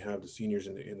dozers, and you have the seniors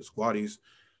in the squaddies.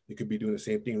 You could be doing the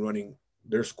same thing, running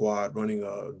their squad, running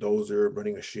a dozer,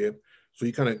 running a ship. So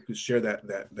you kind of share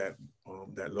that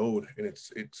load, and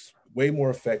it's way more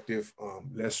effective,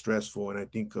 less stressful, and I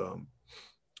think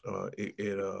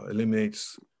it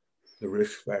eliminates the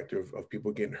risk factor of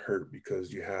people getting hurt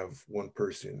because you have one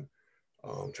person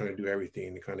trying to do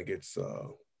everything. It kind of gets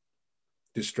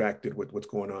distracted with what's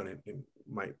going on and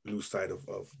might lose sight of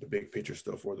the big picture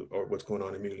stuff or what's going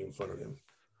on immediately in front of them.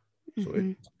 So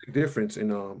it's a difference,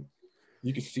 and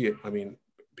you can see it. I mean,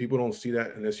 people don't see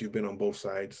that unless you've been on both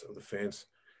sides of the fence.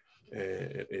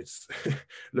 And it's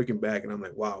looking back, and I'm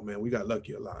like, wow, man, we got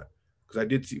lucky a lot because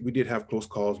we did have close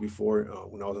calls before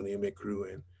when I was on the inmate crew,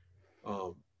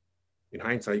 and in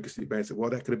hindsight, you can see back and say, well,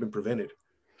 that could have been prevented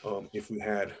if we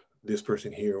had this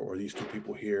person here or these two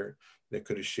people here that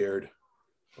could have shared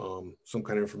some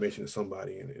kind of information to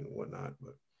somebody and whatnot.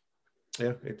 But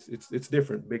yeah, it's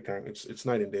different, big time. It's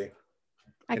night and day.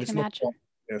 I can imagine.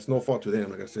 It's no fault to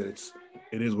them. Like I said,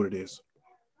 it is what it is.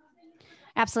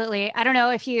 Absolutely. I don't know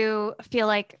if you feel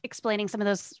like explaining some of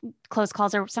those close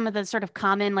calls or some of the sort of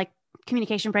common like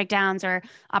communication breakdowns or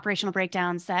operational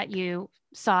breakdowns that you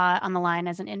saw on the line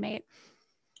as an inmate.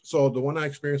 So the one I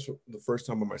experienced the first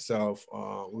time by myself,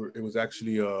 it was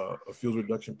actually a fuel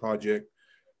reduction project.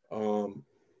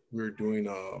 We were doing,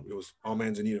 it was all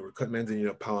manzanita. We're cutting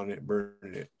manzanita, pounding it,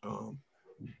 burning it.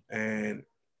 And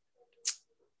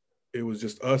it was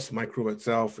just us, my crew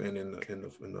itself, and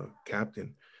the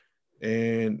captain.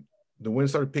 And the wind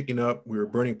started picking up. We were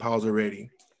burning piles already.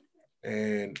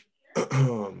 And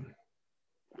I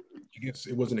guess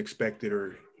it wasn't expected,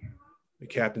 or the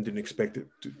captain didn't expect it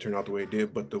to turn out the way it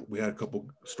did, but we had a couple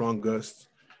strong gusts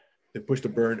that pushed the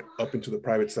burn up into the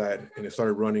private side, and it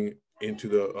started running into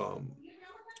the,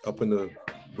 up in the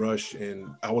brush,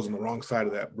 and I was on the wrong side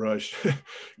of that brush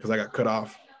because I got cut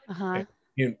off. Uh-huh.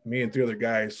 Me and three other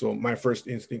guys. So my first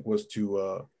instinct was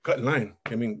to cut in line.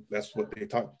 I mean, that's what they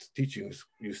teach you.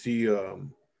 You see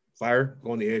fire,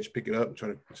 go on the edge, pick it up, and try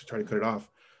to cut it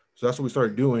off. So that's what we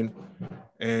started doing.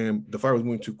 And the fire was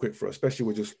moving too quick for us, especially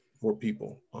with just 4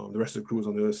 people. The rest of the crew was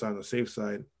on the other side, on the safe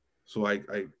side. So I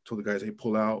told the guys, hey,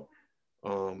 pull out.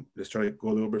 Let's try to go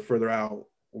a little bit further out,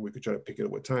 or we could try to pick it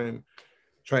up with time.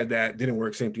 Tried that, didn't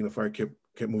work. Same thing. The fire kept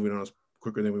moving on us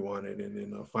quicker than we wanted. And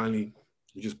then finally,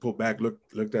 we just pulled back,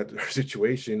 looked at the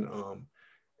situation,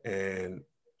 and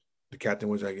the captain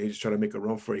was like, hey, just try to make a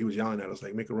run for it. He was yelling at us,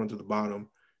 like, make a run to the bottom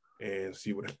and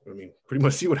pretty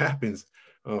much see what happens,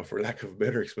 for lack of a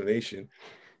better explanation.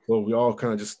 So we all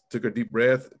kind of just took a deep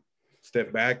breath,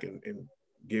 stepped back and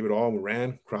gave it all. We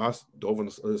ran, crossed, dove on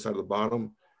the other side of the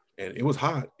bottom, and it was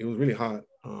hot. It was really hot.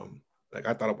 Like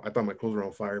I thought my clothes were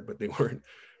on fire, but they weren't.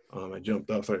 I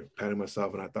jumped up, started patting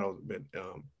myself, and I thought it was a bit.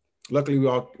 Luckily,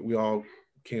 we all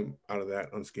came out of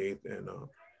that unscathed, and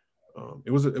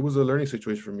it was a learning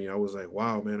situation for me. I was like,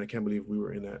 wow, man, I can't believe we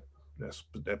were in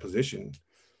that position.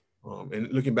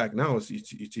 And looking back now, it's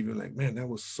even like, man, that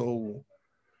was so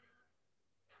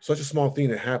such a small thing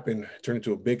that happened turned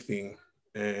into a big thing,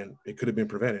 and it could have been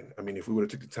prevented. I mean, if we would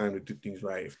have took the time to do things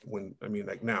right.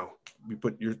 Like now, we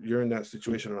put you're in that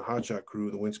situation on a hotshot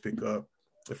crew, the winds pick up.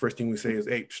 The first thing we say is,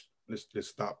 hey, let's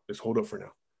stop. Let's hold up for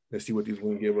now. Let's see what these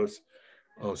winds give us.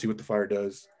 See what the fire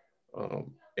does,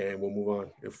 and we'll move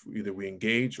on. If either we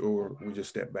engage or we just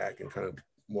step back and kind of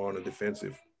more on the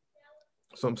defensive.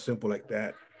 Something simple like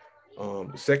that.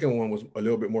 The second one was a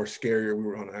little bit more scarier. We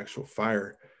were on an actual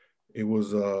fire. It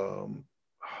was what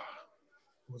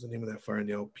was the name of that fire in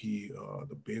the LP?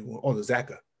 The big one. Oh, the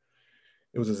Zaka.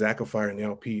 It was a Zaka fire in the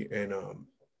LP, and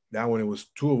that one it was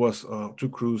two of us, two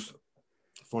crews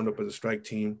formed up as a strike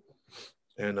team,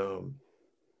 and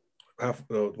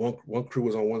one crew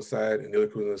was on one side and the other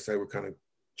crew on the other side were kind of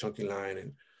chunky line,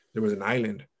 and there was an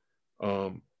island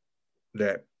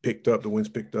that picked up. The winds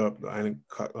picked up. The island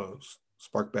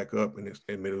sparked back up, and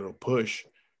it made a little push.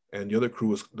 And the other crew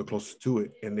was the closest to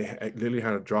it, and they literally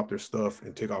had to drop their stuff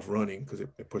and take off running because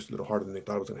it pushed a little harder than they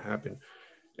thought it was going to happen.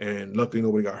 And luckily,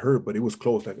 nobody got hurt, but it was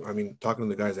close. Like, I mean, talking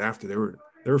to the guys after, they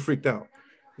were freaked out.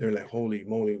 They're like, "Holy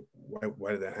moly,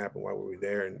 why did that happen? Why were we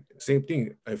there?" And same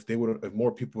thing, if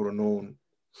more people would have known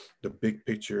the big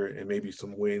picture and maybe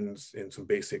some winds and some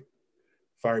basic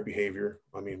fire behavior,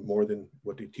 I mean, more than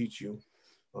what they teach you,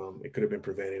 it could have been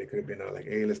prevented. It could have been like,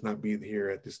 "Hey, let's not be here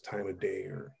at this time of day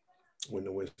or when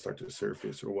the winds start to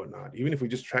surface or whatnot." Even if we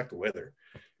just track the weather,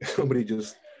 if somebody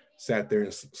just sat there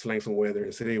and slanged some weather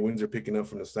and said, "Hey, winds are picking up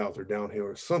from the south or downhill,"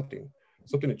 or something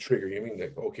to trigger you. I mean,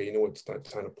 like, okay, you know what, it's time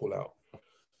to pull out.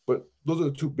 But those are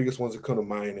the two biggest ones that come to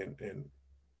mind. And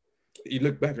you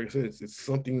look back, like I said, it's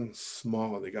something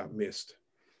small that got missed,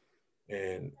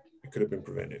 and it could have been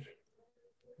prevented.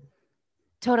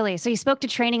 Totally. So you spoke to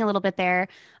training a little bit there.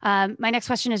 My next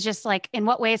question is just like, in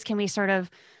what ways can we sort of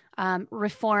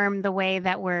reform the way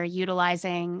that we're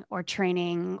utilizing or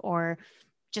training or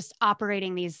just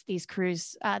operating these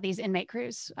crews, these inmate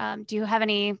crews? Do you have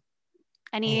any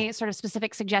sort of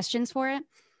specific suggestions for it?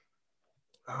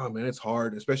 Oh man, it's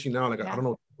hard, especially now. Like, yeah. I don't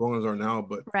know what the are now,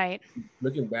 but right.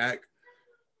 Looking back,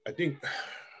 I think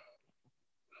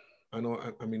I know.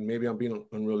 I mean, maybe I'm being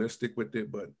unrealistic with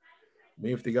it, but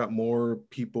maybe if they got more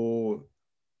people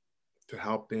to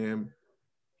help them,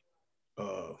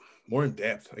 more in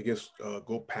depth, I guess,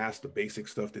 go past the basic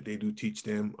stuff that they do teach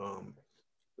them.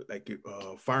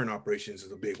 Firing operations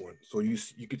is a big one. So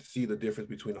you could see the difference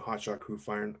between a hotshot crew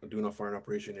doing a firing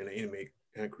operation and an inmate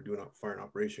hand crew doing a firing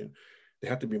operation. They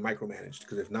have to be micromanaged,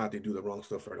 because if not, they do the wrong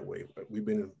stuff right away. But we've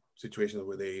been in situations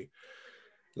where they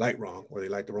light wrong, or they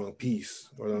light the wrong piece,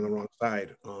 or they're on the wrong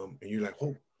side, and you're like,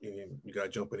 oh, you gotta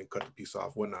jump in and cut the piece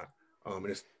off, whatnot. And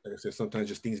it's like I said, sometimes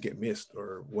just things get missed,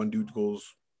 or one dude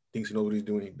thinks he knows what he's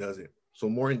doing, he does it. So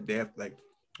more in depth, like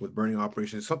with burning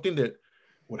operations, something that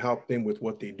would help them with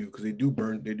what they do, because they do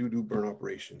burn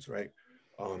operations, right?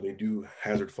 They do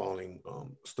hazard falling,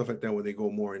 stuff like that, where they go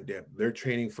more in depth. Their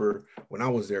training when I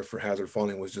was there for hazard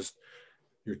falling was just,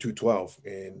 you're 212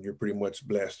 and you're pretty much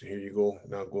blessed. Here you go.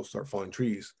 Now go start falling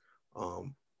trees. For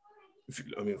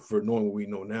knowing what we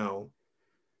know now,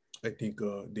 I think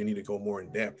they need to go more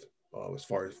in depth as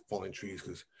far as falling trees.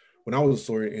 Because when I was a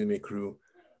Sawyer inmate crew,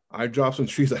 I dropped some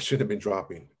trees I shouldn't have been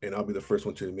dropping, and I'll be the first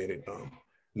one to admit it.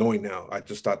 Knowing now, I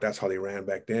just thought that's how they ran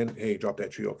back then. Hey, drop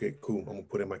that tree. Okay, cool. I'm gonna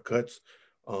put in my cuts.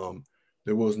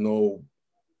 There was no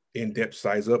in-depth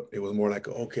size up. It was more like,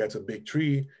 okay, that's a big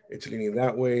tree. It's leaning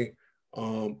that way.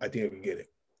 I think I can get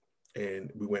it.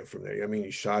 And we went from there. I mean,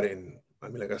 you shot it, and I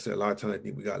mean, like I said, a lot of times I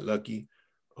think we got lucky.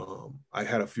 I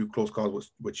had a few close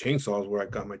calls with chainsaws where I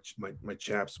got my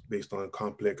chaps based on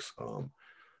complex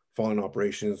falling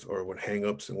operations or with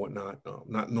hang-ups and whatnot,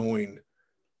 not knowing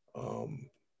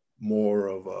more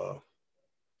of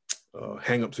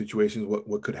hang-up situations,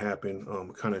 what could happen.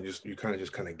 You kind of just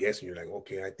guessing. You're like,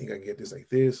 okay, I think I get this like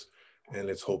this, and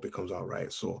let's hope it comes out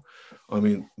right. So, I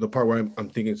mean, the part where I'm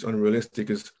thinking it's unrealistic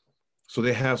is, so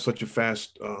they have such a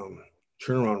fast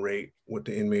turnaround rate with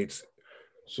the inmates.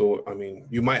 So, I mean,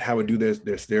 you might have a dude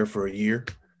that's there for a year.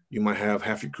 You might have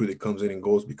half your crew that comes in and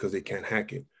goes because they can't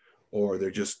hack it, or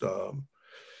they're just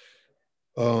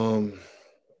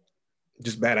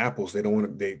bad apples. They don't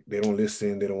want to. They don't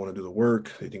listen. They don't want to do the work.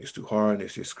 They think it's too hard, and they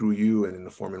say screw you. And then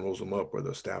the foreman rolls them up, or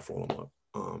the staff roll them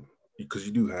up. Because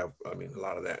you do have, I mean, a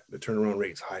lot of that. The turnaround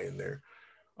rate's high in there.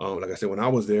 Like I said, when I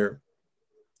was there,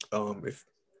 if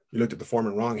you looked at the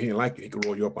foreman wrong, he didn't like it, he could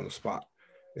roll you up on the spot.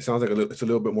 It sounds like it's a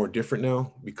little bit more different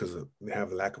now because they have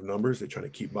the lack of numbers. They're trying to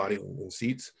keep bodies in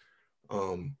seats.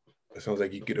 It sounds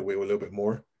like you get away with a little bit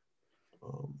more.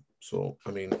 So,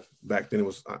 I mean, back then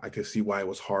I could see why it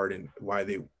was hard, and why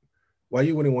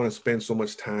you wouldn't want to spend so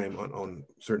much time on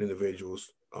certain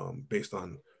individuals based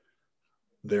on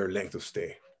their length of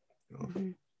stay.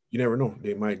 You never know.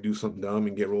 They might do something dumb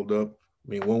and get rolled up. I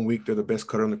mean, 1 week they're the best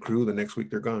cutter on the crew. The next week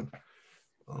they're gone.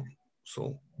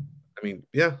 So, I mean,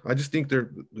 yeah, I just think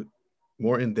they're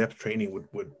more in-depth training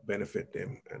would benefit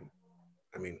them. And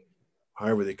I mean,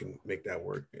 however they can make that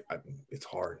work, it's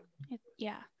hard.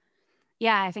 Yeah.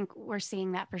 Yeah, I think we're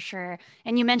seeing that for sure.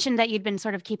 And you mentioned that you'd been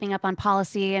sort of keeping up on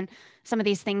policy and some of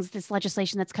these things, this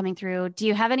legislation that's coming through. Do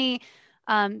you have any,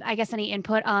 I guess, any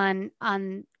input on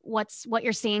what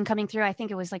you're seeing coming through? I think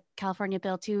it was like California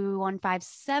Bill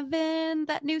 2157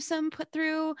 that Newsom put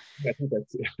through. I think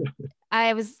that's it.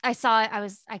 I saw it. I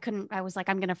was like,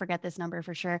 I'm going to forget this number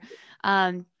for sure.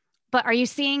 But are you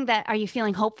seeing that? Are you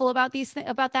feeling hopeful about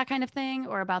about that kind of thing,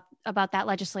 or about that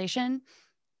legislation?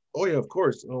 Oh yeah, of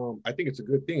course. I think it's a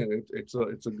good thing. It's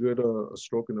a good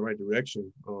stroke in the right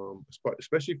direction.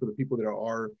 Especially for the people that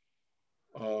are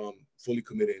fully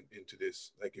committed into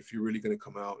this. Like if you're really going to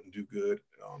come out and do good,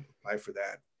 apply for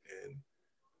that. And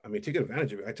I mean, take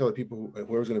advantage of it. I tell the people,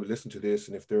 whoever's going to listen to this,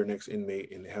 and if they're an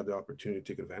ex-inmate and they have the opportunity to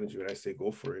take advantage of it, I say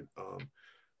go for it.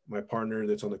 My partner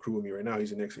that's on the crew with me right now,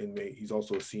 he's an ex-inmate. He's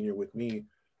also a senior with me.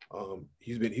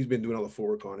 He's been doing all the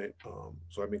footwork on it.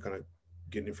 So I've been kind of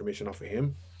getting information off of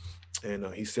him. And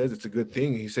he says it's a good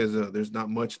thing. He says there's not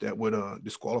much that would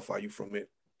disqualify you from it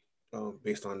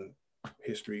based on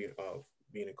history of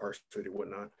being incarcerated and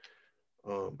whatnot.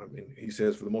 I mean, he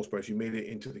says for the most part, if you made it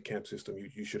into the camp system,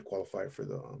 you should qualify for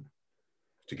the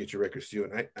to get your record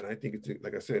sealed. And I think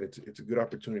like I said, it's a good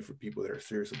opportunity for people that are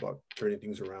serious about turning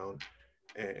things around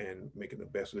and making the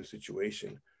best of the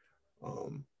situation.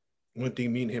 One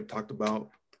thing me and him talked about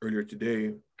earlier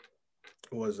today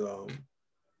was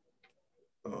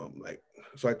like,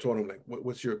 so I told him like,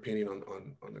 what's your opinion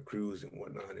on the cruise and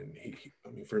whatnot? And he I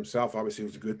mean, for himself, obviously it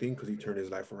was a good thing because he turned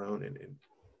his life around and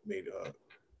made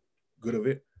good of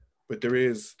it. But there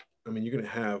is, I mean, you're gonna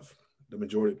have the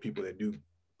majority of people that do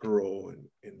parole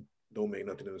and don't make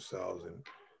nothing of themselves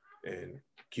and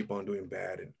keep on doing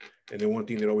bad. And then one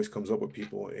thing that always comes up with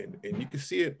people, and you can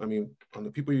see it, I mean, on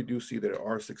the people you do see, there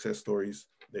are success stories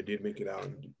that did make it out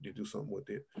and did do something with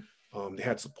it. They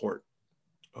had support.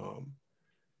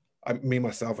 Me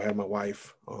myself, I had my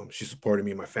wife. She supported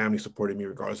me. My family supported me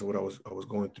regardless of what I was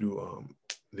going through.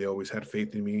 They always had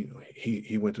faith in me.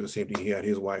 He went through the same thing. He had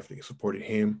his wife. They supported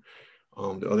him.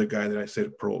 The other guy that I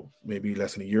said pro maybe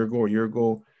less than a year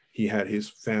ago, he had his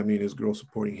family and his girl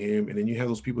supporting him. And then you have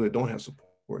those people that don't have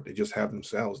support. They just have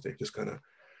themselves. They just kind of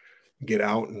get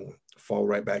out and fall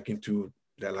right back into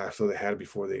that lifestyle they had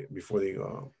before they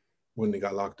when they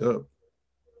got locked up.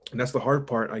 And that's the hard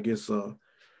part, I guess,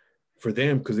 for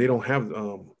them, because they don't have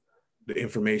the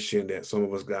information that some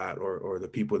of us got, or the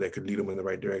people that could lead them in the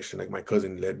right direction. Like my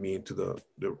cousin led me into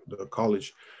the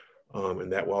college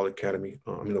and that Wall Academy,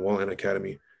 the Wallen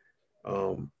Academy.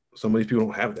 Some of these people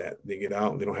don't have that. They get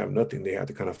out and they don't have nothing. They have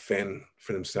to kind of fend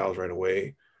for themselves right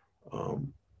away.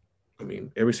 I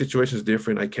mean, every situation is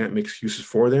different. I can't make excuses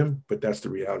for them, but that's the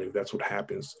reality. That's what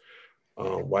happens.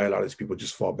 Why a lot of these people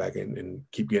just fall back and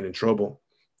keep getting in trouble.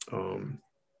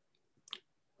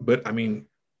 But I mean,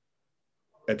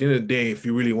 at the end of the day, if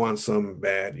you really want something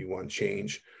bad, you want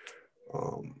change,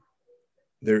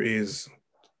 there is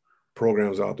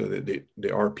programs out there that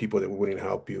there are people that were willing to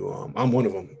help you. I'm one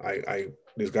of them.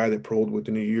 This guy that paroled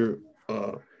within a year,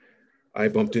 I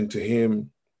bumped into him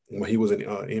when he was an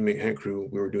inmate hand crew.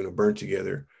 We were doing a burn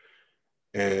together.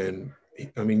 And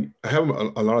I mean, I have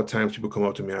a lot of times people come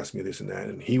up to me, ask me this and that.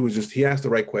 And he asked the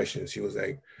right questions. He was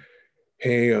like,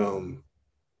 hey,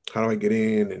 how do I get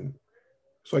in? And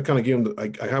so I kind of give him,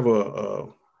 I have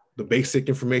the basic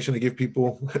information I give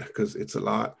people because it's a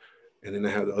lot. And then I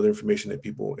have the other information that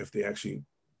people, if they actually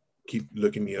keep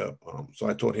looking me up. So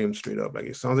I told him straight up, like,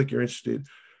 it sounds like you're interested.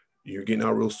 You're getting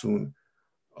out real soon.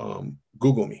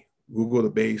 Google me, Google the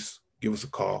base, give us a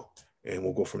call, and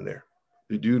we'll go from there.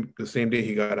 The dude, the same day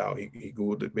he got out, he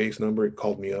Googled the base number, he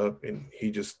called me up, and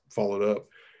he just followed up,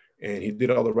 and he did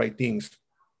all the right things.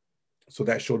 So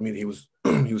that showed me that he was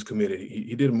he was committed.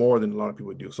 He did more than a lot of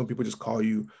people do. Some people just call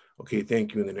you, okay,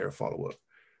 thank you, and then they're a follow up,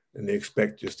 and they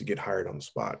expect just to get hired on the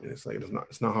spot. And it's like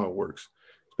it's not how it works.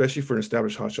 Especially for an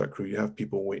established hotshot crew, you have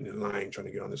people waiting in line trying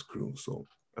to get on this crew. So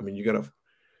I mean, you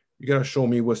gotta show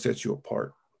me what sets you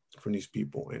apart from these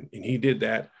people, and he did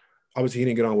that. Obviously, he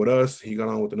didn't get on with us. He got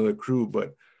on with another crew,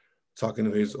 but talking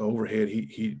to his overhead,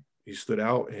 he stood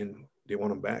out, and they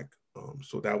want him back.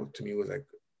 So that to me was like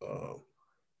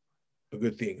a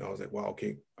good thing. I was like, wow,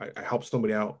 okay, I helped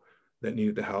somebody out that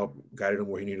needed the help, guided him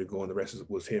where he needed to go, and the rest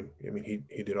was him. I mean,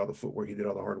 he did all the footwork, he did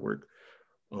all the hard work.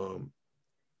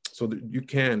 So that you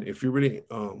can, if you're really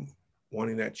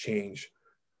wanting that change,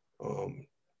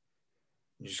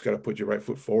 you just got to put your right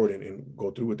foot forward and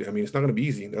go through with it. I mean, it's not going to be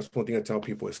easy. That's one thing I tell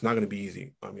people. It's not going to be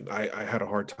easy. I mean, I had a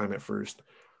hard time at first,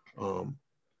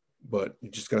 but you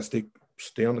just got to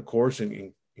stay on the course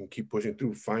and keep pushing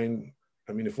through.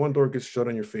 I mean, if one door gets shut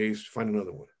on your face, find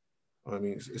another one. I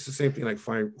mean, it's the same thing like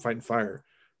fighting fire.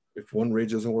 If one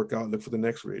ridge doesn't work out, look for the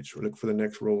next ridge or look for the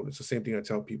next road. It's the same thing I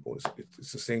tell people.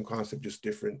 It's the same concept, just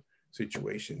different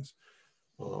situations.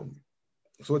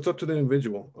 So it's up to the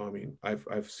individual. I mean,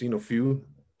 I've seen a few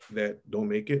that don't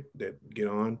make it, that get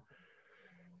on,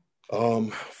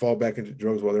 fall back into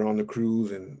drugs while they're on the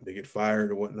cruise and they get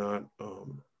fired or whatnot.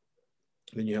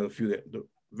 Then you have the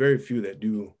very few that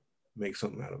do make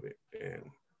something out of it, and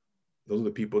those are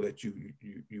the people that you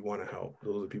want to help.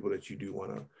 Those are the people that you do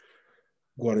want to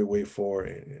go out of your way for,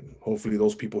 and hopefully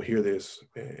those people hear this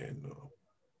and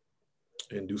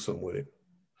do something with it.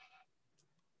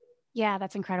 Yeah,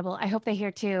 that's incredible. I hope they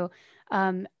hear too.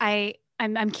 I'm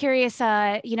curious.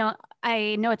 I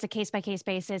know it's a case by case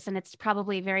basis, and it's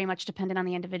probably very much dependent on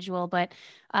the individual. But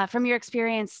from your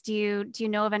experience, do you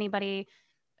know of anybody?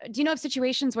 Do you know of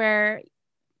situations where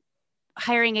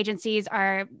hiring agencies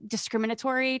are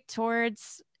discriminatory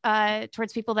towards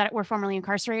people that were formerly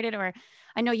incarcerated? Or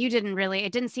I know you didn't really.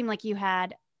 It didn't seem like you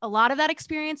had a lot of that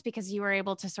experience because you were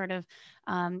able to sort of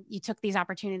you took these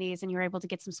opportunities and you were able to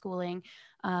get some schooling.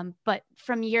 But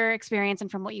from your experience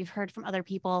and from what you've heard from other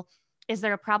people, is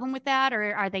there a problem with that,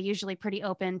 or are they usually pretty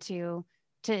open to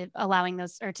allowing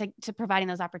those or to providing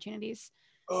those opportunities?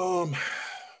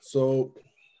 So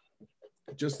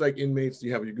just like inmates,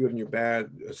 you have your good and your bad.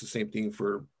 It's the same thing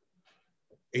for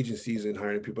agencies and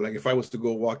hiring people. Like if I was to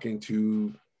go walk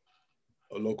into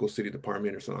a local city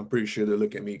department or something, I'm pretty sure they'll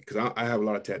look at me because I have a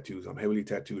lot of tattoos. I'm heavily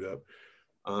tattooed up.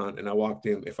 And I walked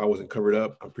in, if I wasn't covered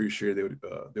up, I'm pretty sure they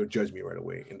would judge me right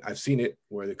away. And I've seen it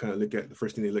where they kind of look at, the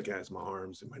first thing they look at is my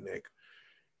arms and my neck.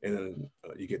 And then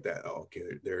you get that, oh, okay,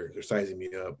 they're sizing me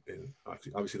up. And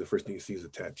obviously the first thing you see is the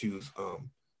tattoos. I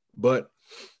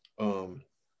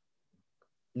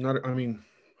mean,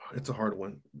 it's a hard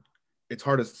one. It's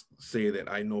hard to say that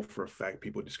I know for a fact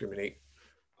people discriminate.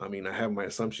 I mean, I have my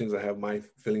assumptions, I have my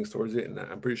feelings towards it, and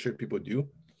I'm pretty sure people do,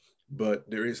 but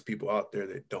there is people out there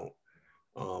that don't.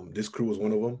 This crew was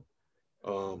one of them.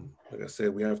 Like I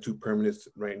said, we have 2 permanents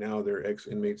right now. They're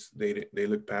ex-inmates. They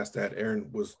look past that. Aaron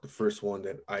was the first one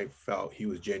that I felt he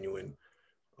was genuine.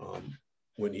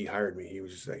 When he hired me, he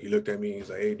was just like, he looked at me, he's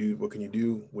like, hey dude, what can you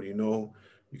do? What do you know?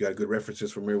 You got good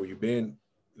references from where you've been.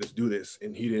 Let's do this.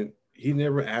 And he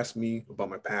never asked me about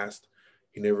my past.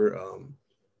 He never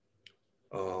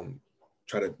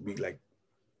try to be like,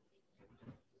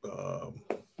 what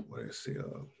did I say?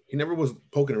 He never was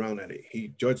poking around at it. He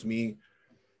judged me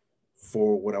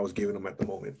for what I was giving him at the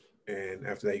moment. And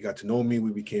after that, he got to know me.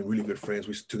 We became really good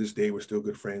friends. To this day, we're still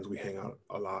good friends. We hang out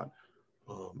a lot.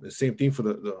 The same thing for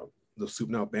the Soup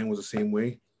Now band was the same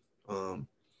way.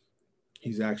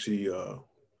 He's actually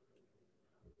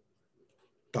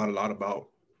thought a lot about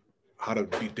how to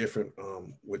be different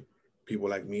with people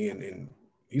like me, and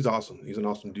he's awesome. He's an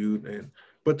awesome dude.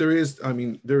 But there is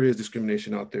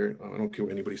discrimination out there. I don't care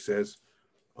what anybody says.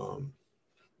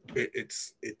 It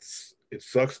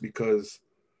sucks because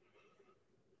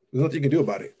there's nothing you can do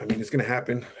about it. I mean, it's going to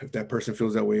happen. If that person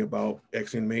feels that way about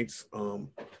ex-inmates,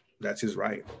 that's his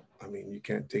right. I mean, you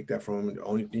can't take that from him. The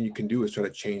only thing you can do is try to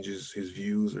change his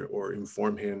views or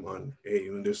inform him on, hey,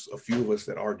 there's a few of us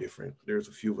that are different. There's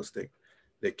a few of us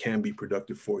that can be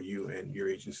productive for you and your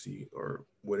agency or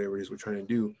whatever it is we're trying to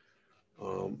do.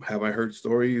 Have I heard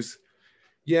stories?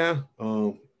 Yeah.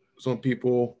 Some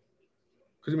people,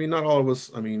 because I mean, not all of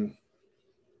us,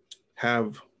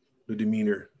 have the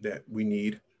demeanor that we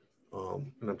need.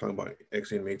 And I'm talking about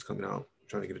ex-inmates coming out,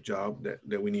 trying to get a job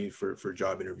that we need for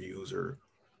job interviews or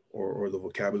the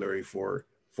vocabulary for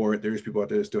it. There's people out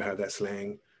there that still have that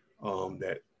slang,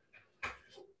 that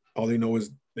all they know is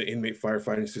the inmate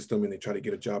firefighting system, and they try to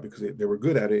get a job because they were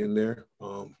good at it in there,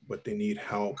 but they need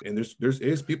help. And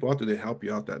there's people out there that help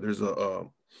you out. That there's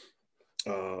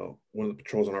one of the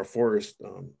patrols on our forest,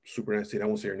 Super State. I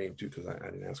won't say her name too because I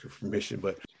didn't ask her permission,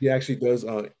 but she actually does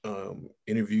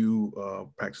interview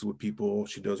practices with people.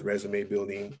 She does resume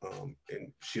building,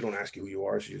 and she don't ask you who you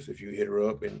are. She just, if you hit her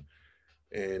up and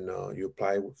you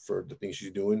apply for the things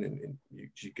she's doing, and you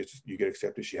get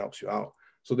accepted, she helps you out.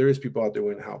 So there is people out there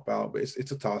willing to help out, but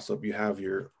it's a toss up. You have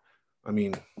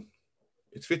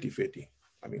it's 50-50.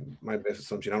 I mean, my best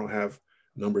assumption, I don't have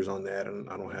numbers on that, and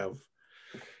I don't have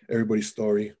everybody's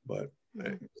story, but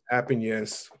it happened,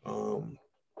 yes.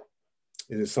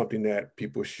 Is it something that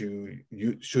people should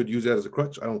use that as a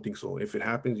crutch? I don't think so. If it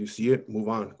happens, you see it, move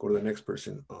on, go to the next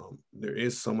person. There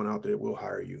is someone out there that will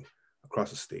hire you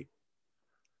across the state.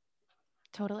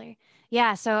 Totally.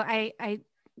 Yeah. So I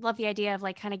love the idea of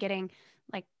like kind of getting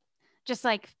like just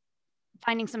like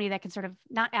finding somebody that can sort of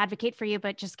not advocate for you,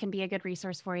 but just can be a good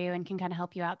resource for you and can kind of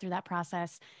help you out through that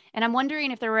process. And I'm wondering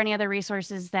if there were any other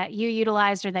resources that you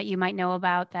utilized or that you might know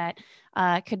about that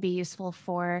could be useful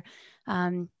for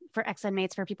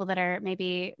ex-inmates, for people that are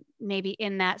maybe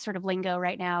in that sort of lingo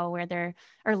right now where they're,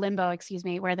 or limbo, excuse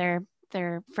me, where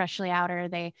they're freshly out or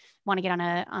they want to get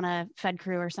on a Fed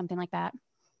crew or something like that.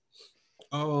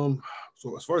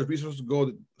 So as far as resources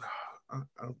go,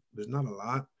 there's not a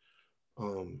lot.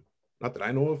 Not that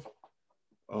I know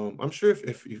of. I'm sure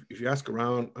if you ask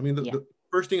around, I mean, the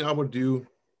first thing I would do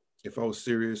if I was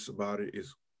serious about it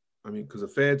is, I mean, because the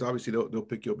feds obviously they'll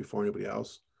pick you up before anybody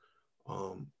else.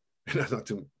 And that's not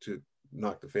to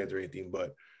knock the feds or anything,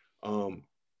 but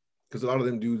because a lot of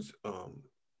them dudes,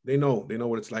 they know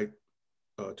what it's like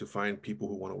to find people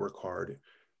who want to work hard,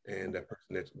 and that person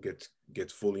that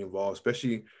gets fully involved.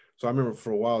 Especially, so I remember for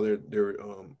a while there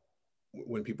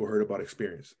when people heard about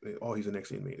experience, oh, he's an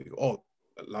ex-inmate. They go, oh,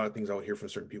 a lot of things I would hear from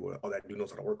certain people, oh, that dude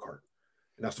knows how to work hard.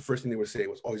 And that's the first thing they would say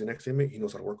was, oh, he's an ex-inmate, he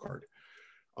knows how to work hard.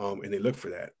 And they look for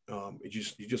that.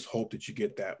 You just hope that you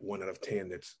get that 1 out of 10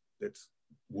 that's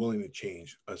willing to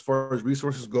change. As far as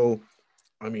resources go,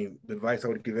 I mean, the advice I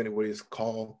would give anybody is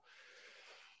call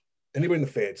anybody in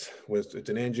the feds, whether it's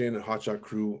an engine, a hotshot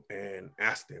crew, and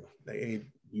ask them, like, hey,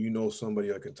 do you know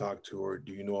somebody I can talk to, or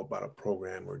do you know about a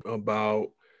program or about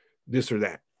this or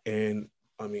that? And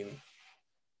I mean,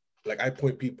 like I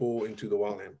point people into the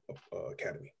Wildland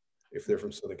Academy if they're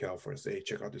from Southern California. Say, hey,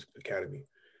 check out this academy,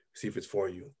 see if it's for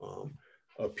you.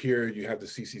 Up here, you have the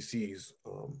CCCs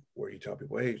where you tell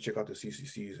people, hey, check out the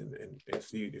CCCs and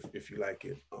see if you like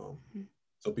it.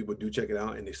 Some people do check it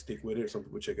out and they stick with it. Some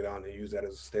people check it out and they use that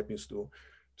as a stepping stool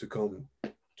to come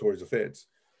towards the feds.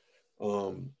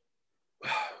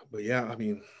 But yeah, I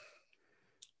mean,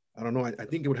 I don't know. I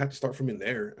think it would have to start from in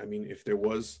there. I mean, if there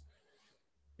was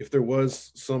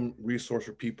some resource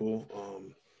for people,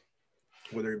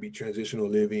 whether it be transitional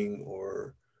living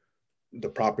or the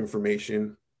prop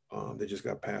information that just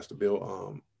got passed the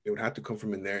bill, it would have to come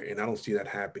from in there. And I don't see that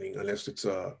happening unless it's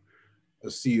a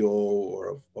CO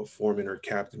or a foreman or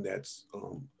captain that's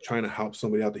trying to help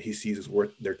somebody out that he sees is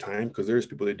worth their time. Because there's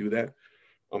people that do that.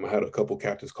 I had a couple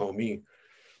captains call me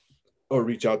or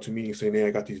reach out to me saying, hey,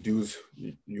 I got these dudes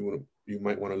you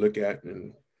might want to look at,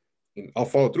 and I'll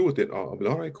follow through with it. I'll be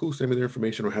like, all right, cool, send me their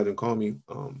information or have them call me.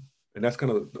 And that's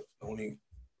kind of the only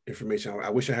information. I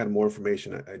wish I had more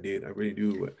information. I did. I really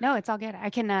do. But no, it's all good. I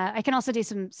can also do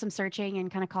some searching and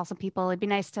kind of call some people. It'd be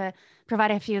nice to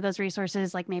provide a few of those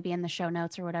resources, like maybe in the show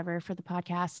notes or whatever for the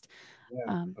podcast.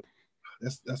 Yeah,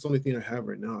 that's the only thing I have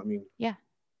right now. I mean, yeah,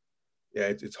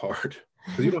 it's hard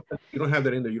because you don't have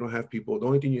that in there. You don't have people. The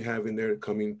only thing you have in there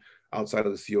coming outside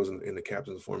of the COs and the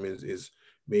captains form is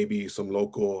maybe some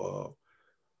local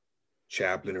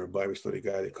chaplain or Bible study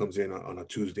guy that comes in on a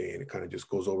Tuesday and it kind of just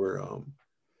goes over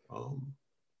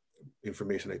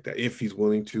information like that if he's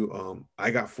willing to.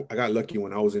 I got lucky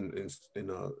when I was in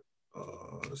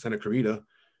Santa Clarita,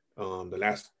 the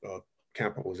last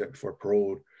camp I was at before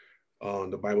paroled.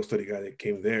 The Bible study guy that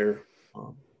came there,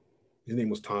 his name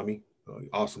was Tommy.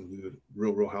 Awesome dude,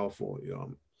 real helpful.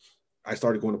 I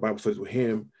started going to Bible studies with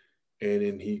him, and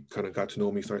then he kind of got to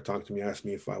know me, started talking to me, asked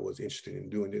me if I was interested in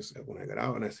doing this when I got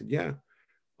out, and I said yeah.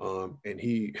 And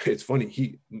it's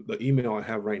funny, the email I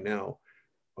have right now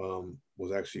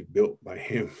was actually built by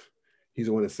him. He's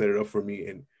the one that set it up for me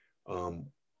and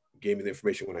gave me the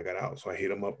information when I got out. So I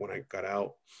hit him up when I got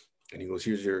out, and he goes,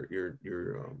 "Here's your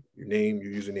name,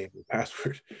 your username, your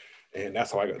password," and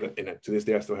that's how I got. And to this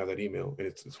day, I still have that email, and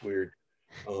it's weird.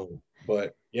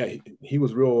 But yeah, he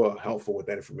was real helpful with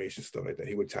that information stuff like that.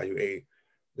 He would tell you, "Hey,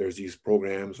 there's these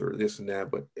programs or this and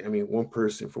that." But I mean, one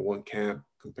person for one camp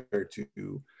compared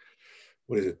to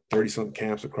what is it, 30-something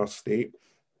camps across the state.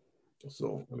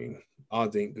 So I mean,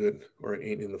 odds ain't good or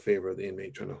ain't in the favor of the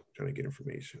inmate trying to get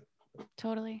information.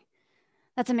 Totally.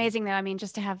 That's amazing though. I mean,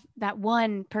 just to have that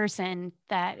one person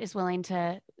that is willing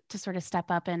to sort of step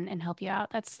up and help you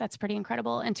out. That's pretty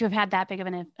incredible. And to have had that big of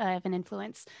an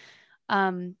influence.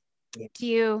 Why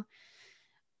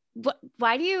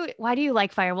do you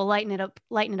like fire? We'll lighten it up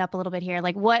a little bit here.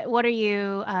 Like what are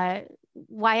you,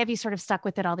 why have you sort of stuck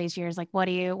with it all these years? Like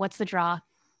what's the draw?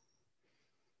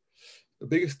 The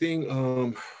biggest thing,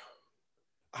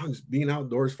 just being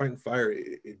outdoors, fighting fire,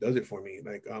 it does it for me.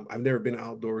 Like I've never been an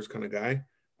outdoors kind of guy.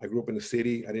 I grew up in the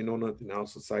city. I didn't know nothing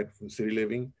else aside from city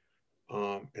living.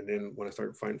 And then when I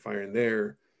started fighting fire in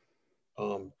there,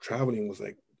 traveling was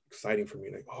like exciting for me.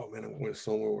 Like, oh man, I'm going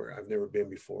somewhere where I've never been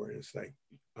before. And it's like,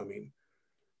 I mean,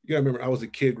 you gotta remember, I was a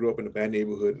kid, grew up in a bad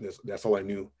neighborhood, and that's all I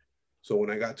knew. So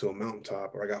when I got to a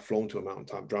mountaintop, or I got flown to a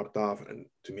mountaintop, dropped off, and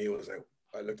to me it was like,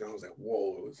 I looked down, I was like,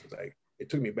 whoa! It was like, it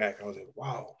took me back. I was like,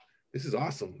 wow, this is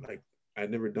awesome. Like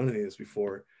I'd never done any of this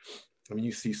before. I mean,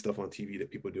 you see stuff on TV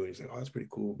that people do, and you're like, oh, that's pretty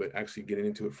cool. But actually getting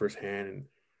into it firsthand, and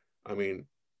I mean,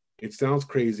 it sounds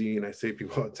crazy, and I say to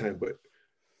people all the time, but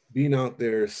being out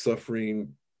there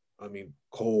suffering, I mean,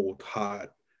 cold,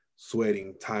 hot,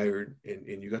 sweating, tired, and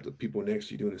you got the people next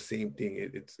to you doing the same thing.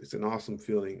 It's an awesome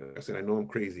feeling. Like I said, I know I'm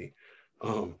crazy,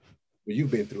 but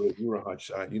you've been through it. You were a hot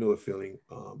shot. You know the feeling.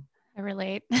 I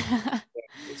relate.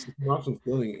 It's an awesome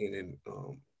feeling, and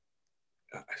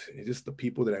it's just the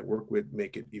people that I work with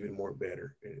make it even more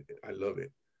better. And I love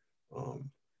it. Um,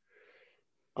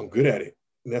 I'm good at it.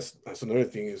 And that's another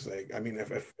thing is like, I mean,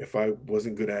 if I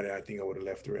wasn't good at it, I think I would have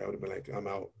left her. I would have been like, I'm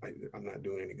out. I'm not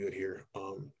doing any good here.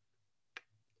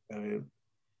 And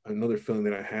another feeling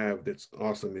that I have that's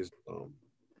awesome is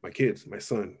my kids, my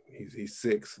son. He's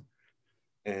 6,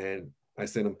 and I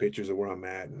send him pictures of where I'm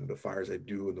at and the fires I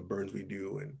do and the burns we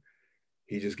do, and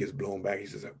he just gets blown back.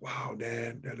 He's just like, "Wow,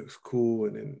 Dad, that looks cool."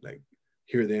 And then like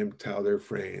hear them tell their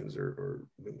friends, or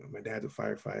my dad's a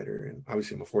firefighter, and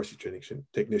obviously I'm a forestry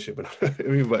technician. But I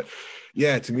mean, but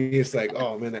yeah, to me it's like,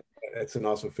 oh man, that's an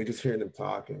awesome thing. Just hearing them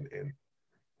talk, and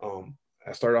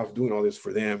I started off doing all this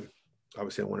for them.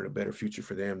 Obviously, I wanted a better future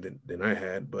for them than I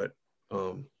had, but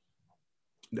I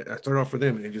started off for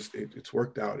them, and it's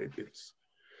worked out. It's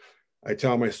I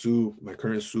tell my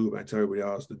current soup, I tell everybody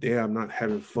else, the day I'm not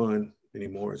having fun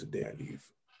anymore is the day I leave.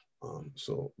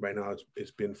 So right now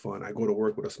it's been fun. I go to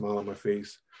work with a smile on my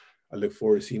face. I look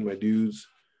forward to seeing my dudes.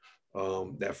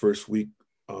 That first week,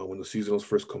 when the seasonals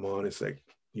first come on, it's like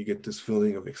you get this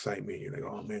feeling of excitement. You're like,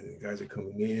 oh man, the guys are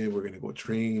coming in. We're gonna go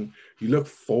train. You look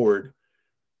forward,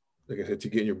 like I said, to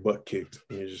getting your butt kicked.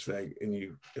 And you're just like, I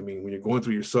mean, when you're going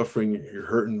through your suffering, you're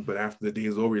hurting, but after the day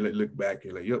is over, you like look back,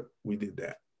 you're like, yep, we did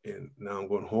that. And now I'm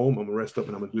going home, I'm gonna rest up,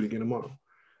 and I'm gonna do it again tomorrow.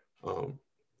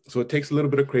 So it takes a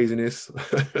little bit of craziness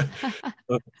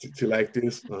to like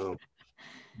this.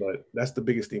 But that's the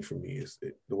biggest thing for me is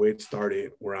the way it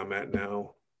started, where I'm at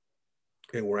now,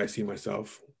 and where I see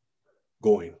myself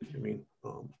going. I mean,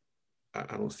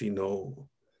 I don't see no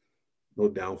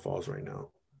downfalls right now.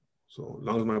 So as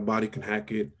long as my body can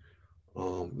hack it, as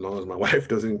long as my wife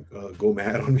doesn't go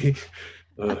mad on me,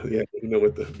 yeah,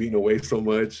 with the being away so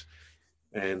much,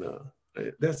 and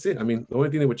that's it. I mean, the only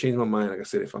thing that would change my mind, like I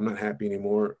said, if I'm not happy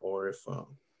anymore, or if a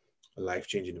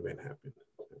life-changing event happened.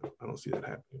 I don't see that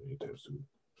happening anytime soon.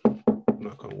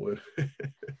 Knock on wood.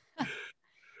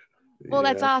 Well,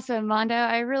 that's Yeah. awesome, Mando.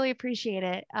 I really appreciate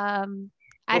it. I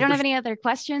Oh, don't for have sure. any other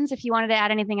questions. If you wanted to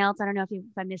add anything else, I don't know if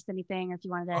I missed anything or if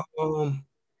you wanted to.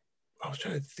 I was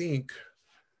trying to think.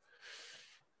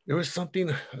 There was something.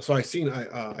 So I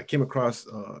came across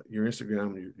your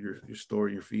Instagram, your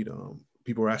story, your feed.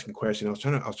 People were asking questions. I was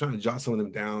trying to jot some of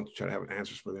them down to try to have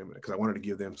answers for them, because I wanted to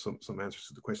give them some answers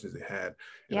to the questions they had.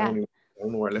 And Yeah. I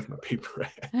don't know where I left my paper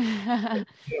at. Yeah,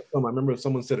 I remember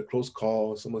someone said a close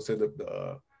call. Someone said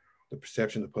the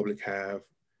perception the public have.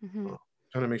 Mhm. Uh,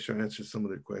 Trying to make sure I answer some of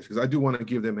their questions, because I do want to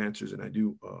give them answers, and I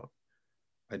do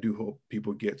hope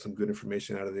people get some good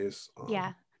information out of this.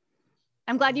 Yeah.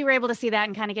 I'm glad you were able to see that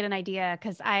and kind of get an idea,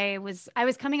 because I was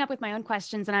coming up with my own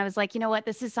questions, and I was like, you know what,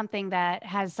 this is something that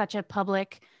has such a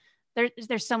public,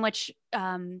 there's so much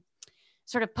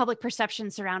sort of public perception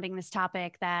surrounding this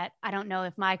topic that I don't know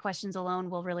if my questions alone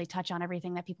will really touch on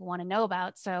everything that people want to know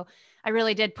about. So I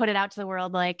really did put it out to the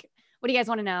world, like, what do you guys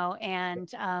want to know?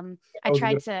 And I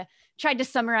tried to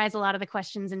summarize a lot of the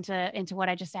questions into what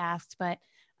I just asked, but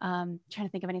trying to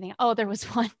think of anything. Oh, there was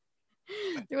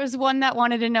one that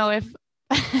wanted to know if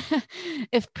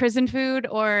if prison food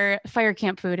or fire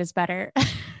camp food is better.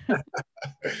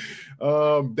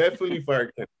 Definitely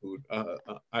fire camp food.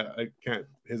 I can't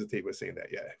hesitate by saying that.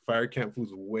 Yeah, fire camp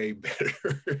food's way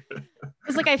better. I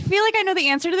was like, I feel like I know the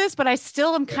answer to this, but I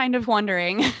still am kind of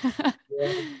wondering.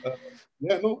 Yeah,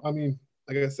 yeah, no, I mean,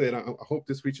 like I said, I hope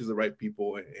this reaches the right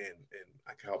people, and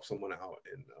I can help someone out.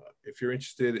 And if you're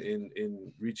interested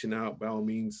in reaching out, by all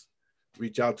means,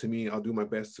 reach out to me. I'll do my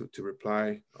best to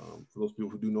reply. For those people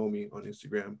who do know me on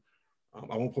Instagram,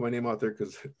 I won't put my name out there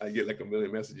because I get like a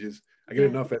million messages. I get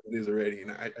enough as it is already,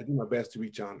 and I do my best to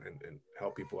reach out and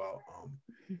help people out.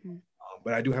 Mm-hmm.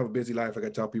 But I do have a busy life. Like I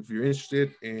tell people, if you're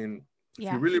interested, and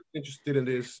if you're really interested in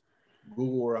this,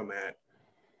 Google where I'm at,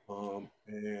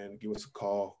 and give us a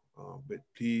call. But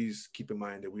please keep in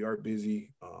mind that we are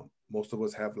busy. Most of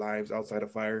us have lives outside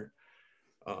of fire.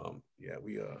 Yeah,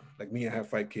 we like me, I have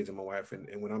 5 kids and my wife,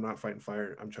 and when I'm not fighting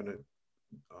fire, I'm trying to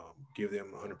give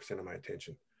them 100% of my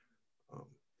attention.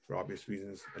 for obvious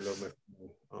reasons. I love my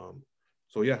family.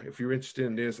 So yeah, if you're interested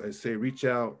in this, I say reach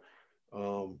out.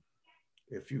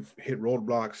 If you've hit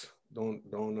roadblocks, don't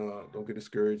get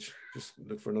discouraged. Just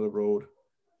look for another road,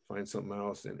 find something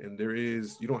else. And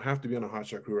you don't have to be on a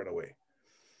hotshot crew right away.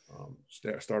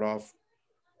 Start off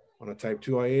on a type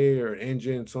 2 IA or an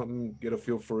engine, something, get a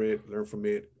feel for it, learn from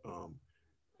it.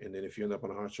 And then if you end up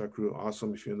on a hotshot crew,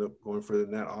 awesome. If you end up going further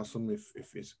than that, awesome.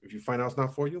 If you find out it's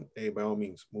not for you, hey, by all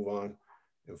means, move on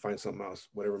and find something else,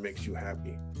 whatever makes you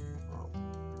happy.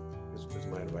 Is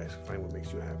my advice. Find what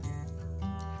makes you happy.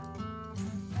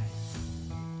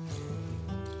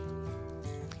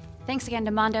 Thanks again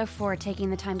to Mando for taking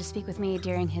the time to speak with me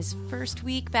during his first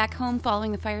week back home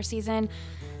following the fire season.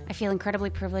 I feel incredibly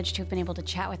privileged to have been able to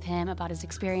chat with him about his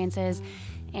experiences,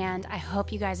 and I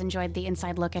hope you guys enjoyed the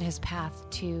inside look at his path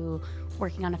to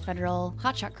working on a federal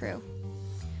hotshot crew.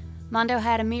 Mando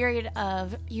had a myriad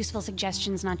of useful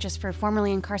suggestions, not just for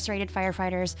formerly incarcerated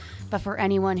firefighters, but for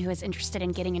anyone who is interested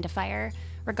in getting into fire,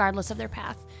 regardless of their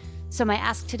path. So my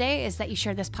ask today is that you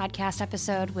share this podcast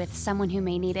episode with someone who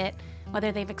may need it,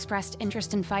 whether they've expressed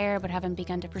interest in fire but haven't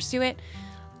begun to pursue it,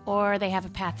 or they have a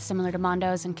path similar to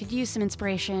Mando's and could use some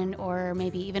inspiration or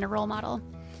maybe even a role model.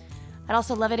 I'd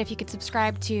also love it if you could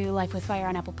subscribe to Life with Fire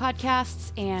on Apple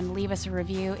Podcasts and leave us a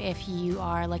review if you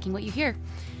are liking what you hear.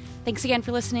 Thanks again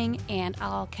for listening, and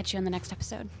I'll catch you in the next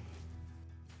episode.